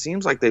teams. And it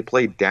seems like they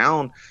play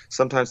down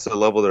sometimes to the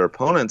level of their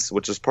opponents,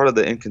 which is part of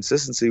the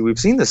inconsistency we've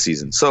seen this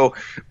season. So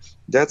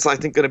that's, I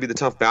think, going to be the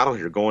tough battle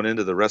here going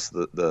into the rest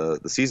of the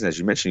season. As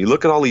you mentioned, you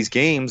look at all these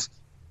games,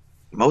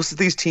 most of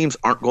these teams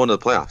aren't going to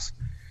the playoffs.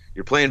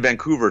 You're playing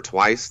Vancouver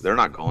twice. They're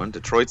not going.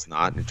 Detroit's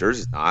not. New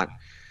Jersey's not.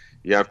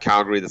 You have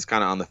Calgary that's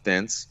kind of on the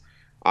fence.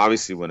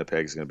 Obviously,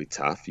 Winnipeg's going to be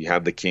tough. You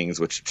have the Kings,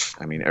 which,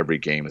 I mean, every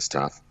game is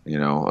tough,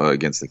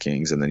 against the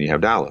Kings. And then you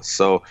have Dallas.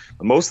 So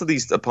most of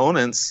these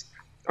opponents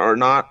are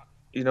not,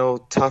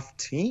 tough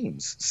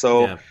teams.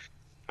 So, yeah.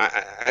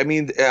 I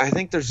mean, I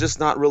think there's just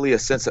not really a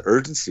sense of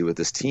urgency with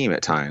this team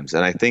at times.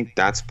 And I think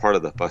that's part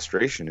of the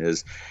frustration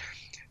is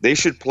they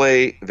should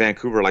play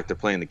Vancouver like they're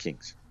playing the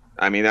Kings.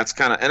 I mean, that's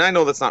kind of – and I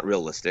know that's not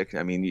realistic.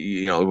 I mean,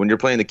 when you're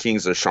playing the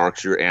Kings or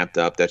Sharks, you're amped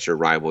up. That's your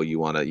rival. You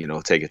want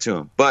to, take it to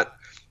them. But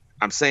 –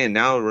 I'm saying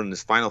now we're in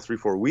this final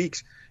 3-4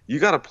 weeks, you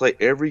got to play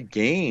every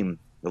game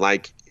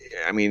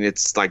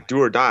it's like do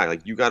or die.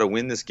 Like you got to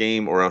win this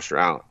game or else you're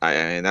out.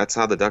 And that's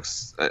how the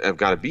Ducks have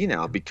got to be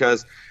now,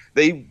 because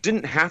they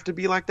didn't have to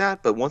be like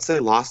that. But once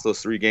they lost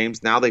those 3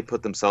 games, now they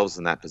put themselves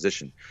in that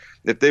position.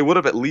 If they would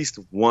have at least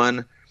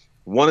won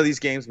one of these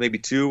games, maybe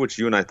 2, which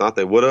you and I thought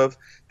they would have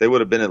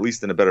been at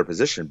least in a better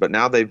position. But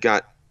now they've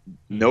got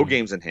no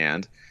games in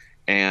hand.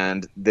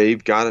 And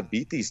they've got to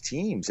beat these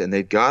teams, and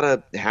they've got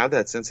to have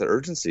that sense of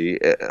urgency,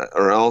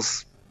 or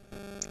else,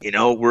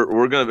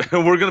 we're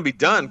gonna be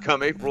done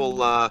come April.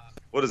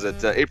 April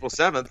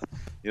 7th.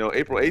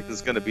 April 8th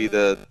is going to be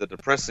the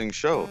depressing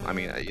show. I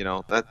mean,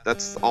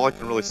 that's all I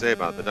can really say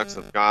about it. The Ducks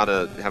have got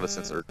to have a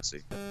sense of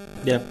urgency.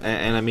 Yeah,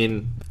 and I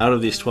mean, out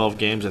of these 12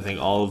 games, I think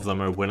all of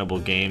them are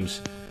winnable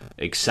games,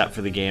 except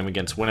for the game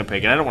against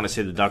Winnipeg. And I don't want to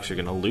say the Ducks are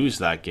going to lose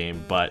that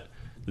game, but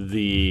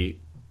the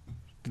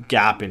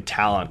gap in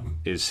talent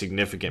is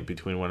significant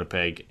between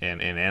Winnipeg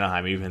and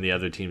Anaheim, even the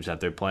other teams that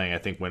they're playing. I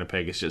think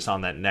Winnipeg is just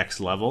on that next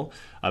level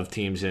of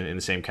teams in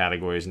the same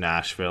category as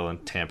Nashville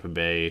and Tampa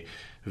Bay,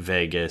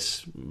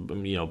 Vegas,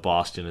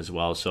 Boston as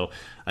well. So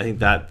I think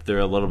that they're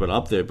a little bit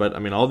up there. But I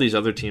mean, all these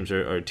other teams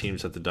are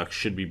teams that the Ducks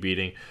should be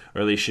beating,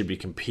 or at least should be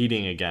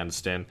competing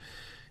against. And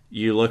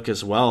you look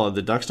as well,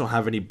 the Ducks don't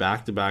have any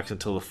back-to-backs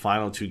until the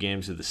final 2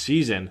 games of the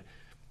season.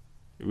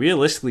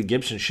 Realistically,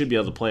 Gibson should be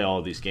able to play all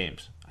of these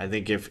games. I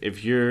think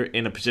if you're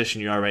in a position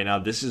you are right now,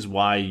 this is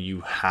why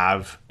you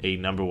have a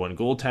number 1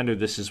 goaltender.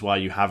 This is why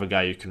you have a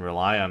guy you can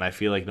rely on. I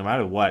feel like no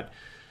matter what,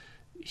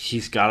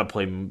 he's got to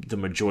play the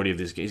majority of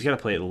these games. He's got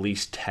to play at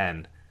least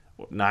 9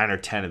 or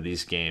 10 of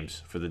these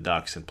games for the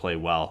Ducks and play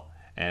well.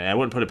 And I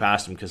wouldn't put it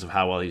past him because of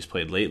how well he's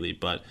played lately,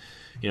 but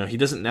he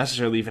doesn't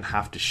necessarily even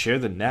have to share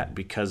the net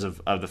because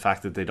of the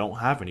fact that they don't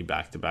have any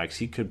back-to-backs.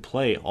 He could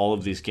play all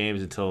of these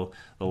games until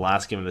the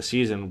last game of the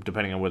season,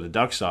 depending on where the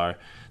Ducks are.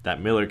 That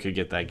Miller could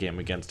get that game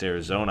against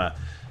Arizona,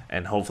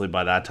 and hopefully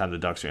by that time the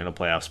Ducks are in a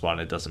playoff spot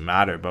and it doesn't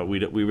matter. But we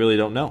really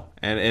don't know,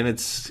 and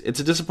it's a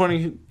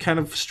disappointing kind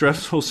of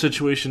stressful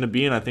situation to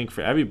be in, I think,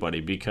 for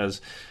everybody, because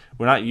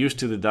we're not used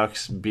to the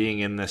Ducks being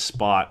in this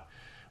spot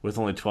with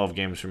only 12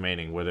 games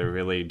remaining, where they're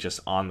really just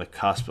on the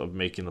cusp of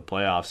making the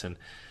playoffs. And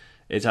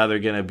it's either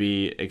going to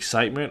be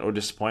excitement or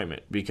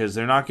disappointment, because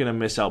they're not going to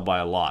miss out by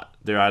a lot.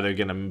 They're either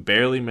going to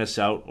barely miss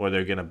out or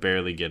they're going to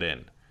barely get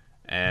in.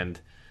 And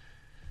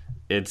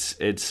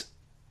it's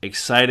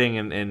exciting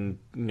and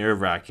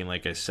nerve-wracking,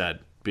 like I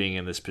said, being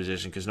in this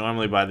position, because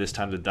normally by this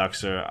time the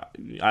Ducks are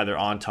either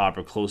on top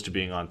or close to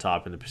being on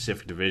top in the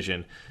Pacific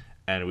Division,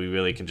 and we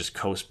really can just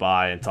coast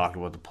by and talk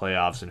about the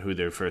playoffs and who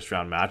their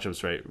first-round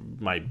matchups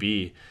might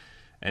be.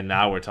 And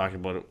now we're talking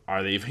about,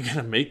 are they even going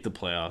to make the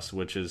playoffs,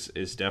 which is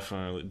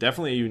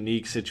definitely a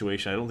unique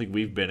situation I don't think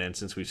we've been in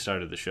since we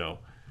started the show.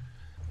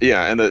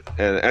 Yeah, and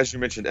as you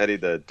mentioned, Eddie,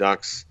 the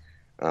Ducks,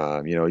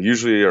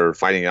 usually are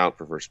fighting out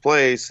for first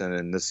place,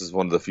 and this is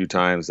one of the few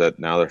times that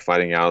now they're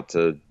fighting out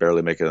to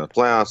barely make it in the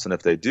playoffs. And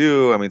if they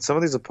do, I mean, some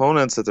of these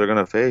opponents that they're going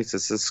to face,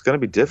 it's going to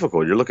be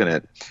difficult. You're looking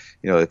at,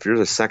 if you're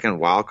the second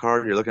wild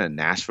card, you're looking at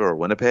Nashville or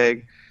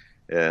Winnipeg.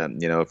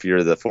 If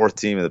you're the 4th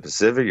team in the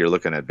Pacific, you're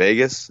looking at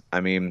Vegas.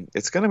 I mean,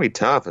 it's going to be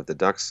tough if the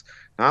Ducks,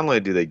 not only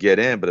do they get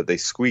in, but if they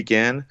squeak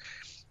in,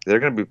 they're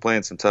going to be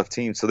playing some tough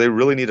teams. So they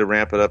really need to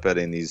ramp it up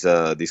in these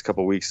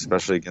couple weeks,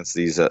 especially against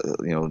these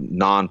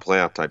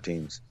non-playoff type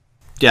teams.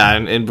 Yeah,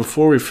 and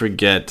before we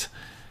forget,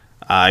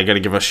 I got to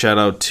give a shout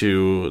out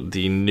to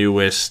the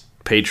newest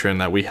patron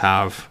that we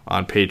have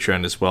on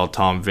Patreon as well,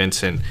 Tom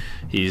Vincent.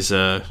 He's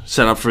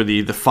set up for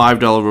the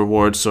 $5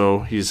 reward, so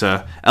he's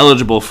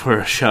eligible for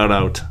a shout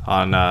out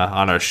on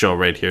our show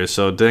right here.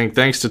 So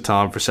thanks to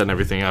Tom for setting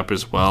everything up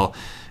as well.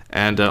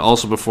 And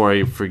also, before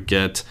I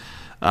forget,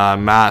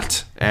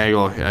 Matt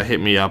Angle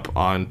hit me up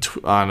on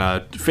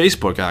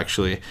Facebook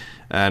actually,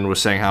 and was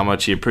saying how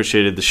much he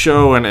appreciated the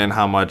show and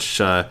how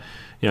much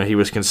he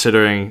was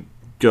considering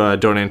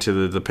donating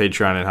to the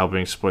Patreon and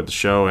helping support the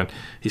show. And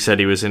he said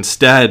he was going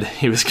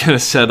to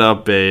set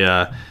up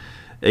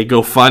a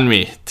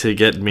GoFundMe to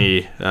get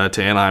me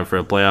to Anaheim for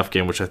a playoff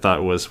game, which I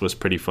thought was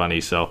pretty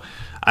funny. So,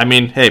 I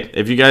mean, hey,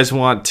 if you guys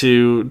want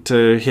to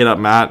hit up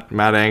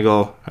Matt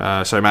Angel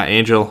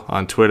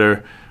on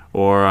Twitter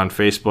or on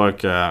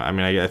Facebook,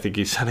 I think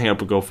he's setting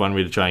up a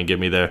GoFundMe to try and get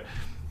me there.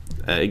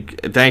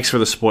 Thanks for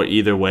the support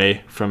either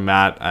way from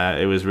Matt.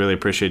 It was really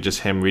appreciated,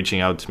 just him reaching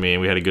out to me,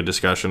 and we had a good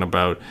discussion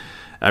about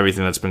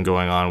everything that's been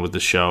going on with the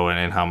show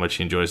and how much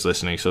he enjoys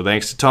listening. So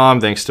thanks to Tom,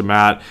 thanks to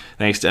Matt,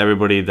 thanks to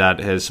everybody that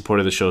has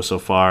supported the show so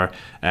far,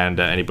 and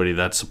anybody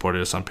that's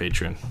supported us on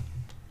Patreon.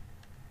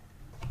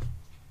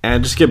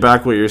 And just get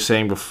back what you were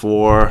saying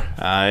before,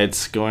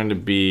 it's going to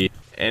be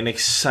an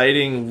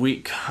exciting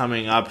week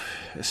coming up,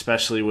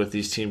 especially with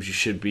these teams you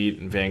should beat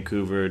in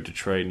Vancouver,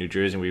 Detroit, New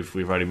Jersey. We've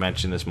already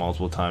mentioned this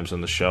multiple times on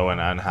the show, and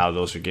on how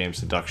those are games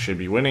the Ducks should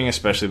be winning,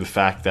 especially the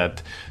fact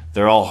that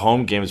they're all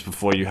home games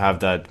before you have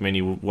that mini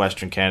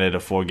Western Canada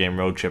 4-game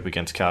road trip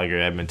against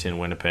Calgary, Edmonton,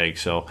 Winnipeg.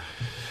 So,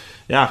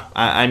 yeah,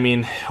 I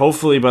mean,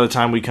 hopefully by the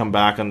time we come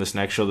back on this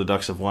next show, the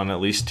Ducks have won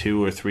at least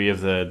 2 or 3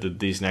 of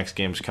these next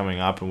games coming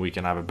up, and we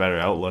can have a better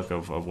outlook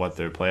of what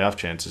their playoff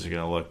chances are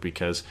going to look,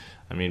 because,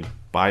 I mean,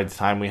 by the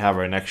time we have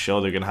our next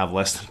show, they're going to have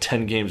less than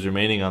 10 games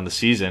remaining on the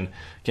season.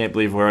 Can't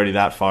believe we're already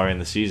that far in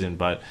the season,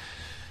 but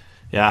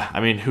yeah, I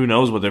mean, who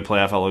knows what their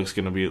playoff outlook is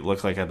going to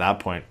look like at that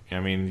point. I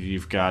mean,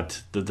 you've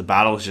got the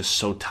battle is just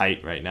so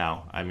tight right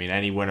now. I mean,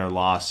 any win or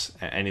loss,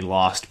 any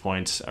lost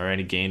points or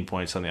any gained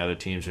points on the other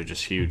teams are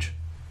just huge.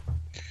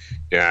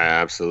 Yeah,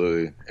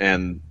 absolutely.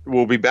 And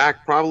we'll be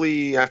back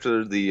probably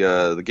after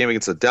the game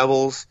against the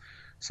Devils.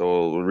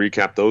 So we'll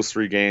recap those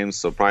 3 games.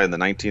 So probably on the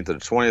 19th or the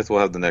 20th, we'll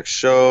have the next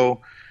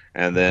show.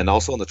 And then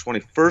also on the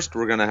 21st,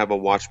 we're going to have a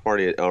watch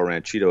party at El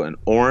Ranchito in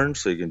Orange,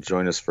 so you can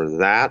join us for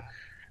that.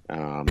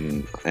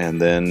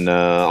 And then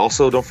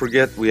also don't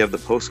forget, we have the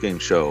post-game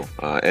show.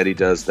 Eddie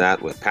does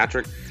that with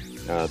Patrick.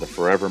 The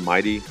Forever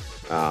Mighty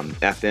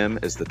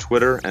FM is the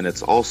Twitter, and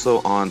it's also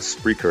on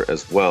Spreaker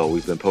as well.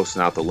 We've been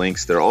posting out the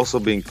links. They're also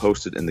being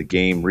posted in the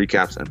game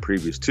recaps and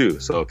previews too.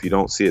 So if you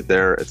don't see it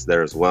there, it's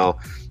there as well.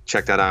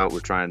 Check that out.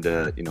 We're trying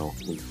to,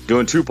 we're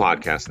doing 2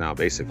 podcasts now,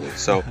 basically.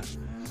 So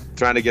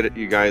trying to get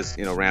you guys,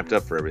 ramped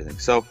up for everything.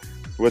 So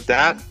with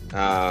that,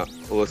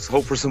 let's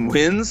hope for some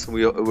wins.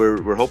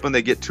 We're hoping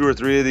they get 2 or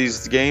 3 of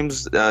these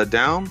games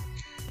down,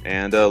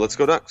 and let's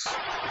go Ducks.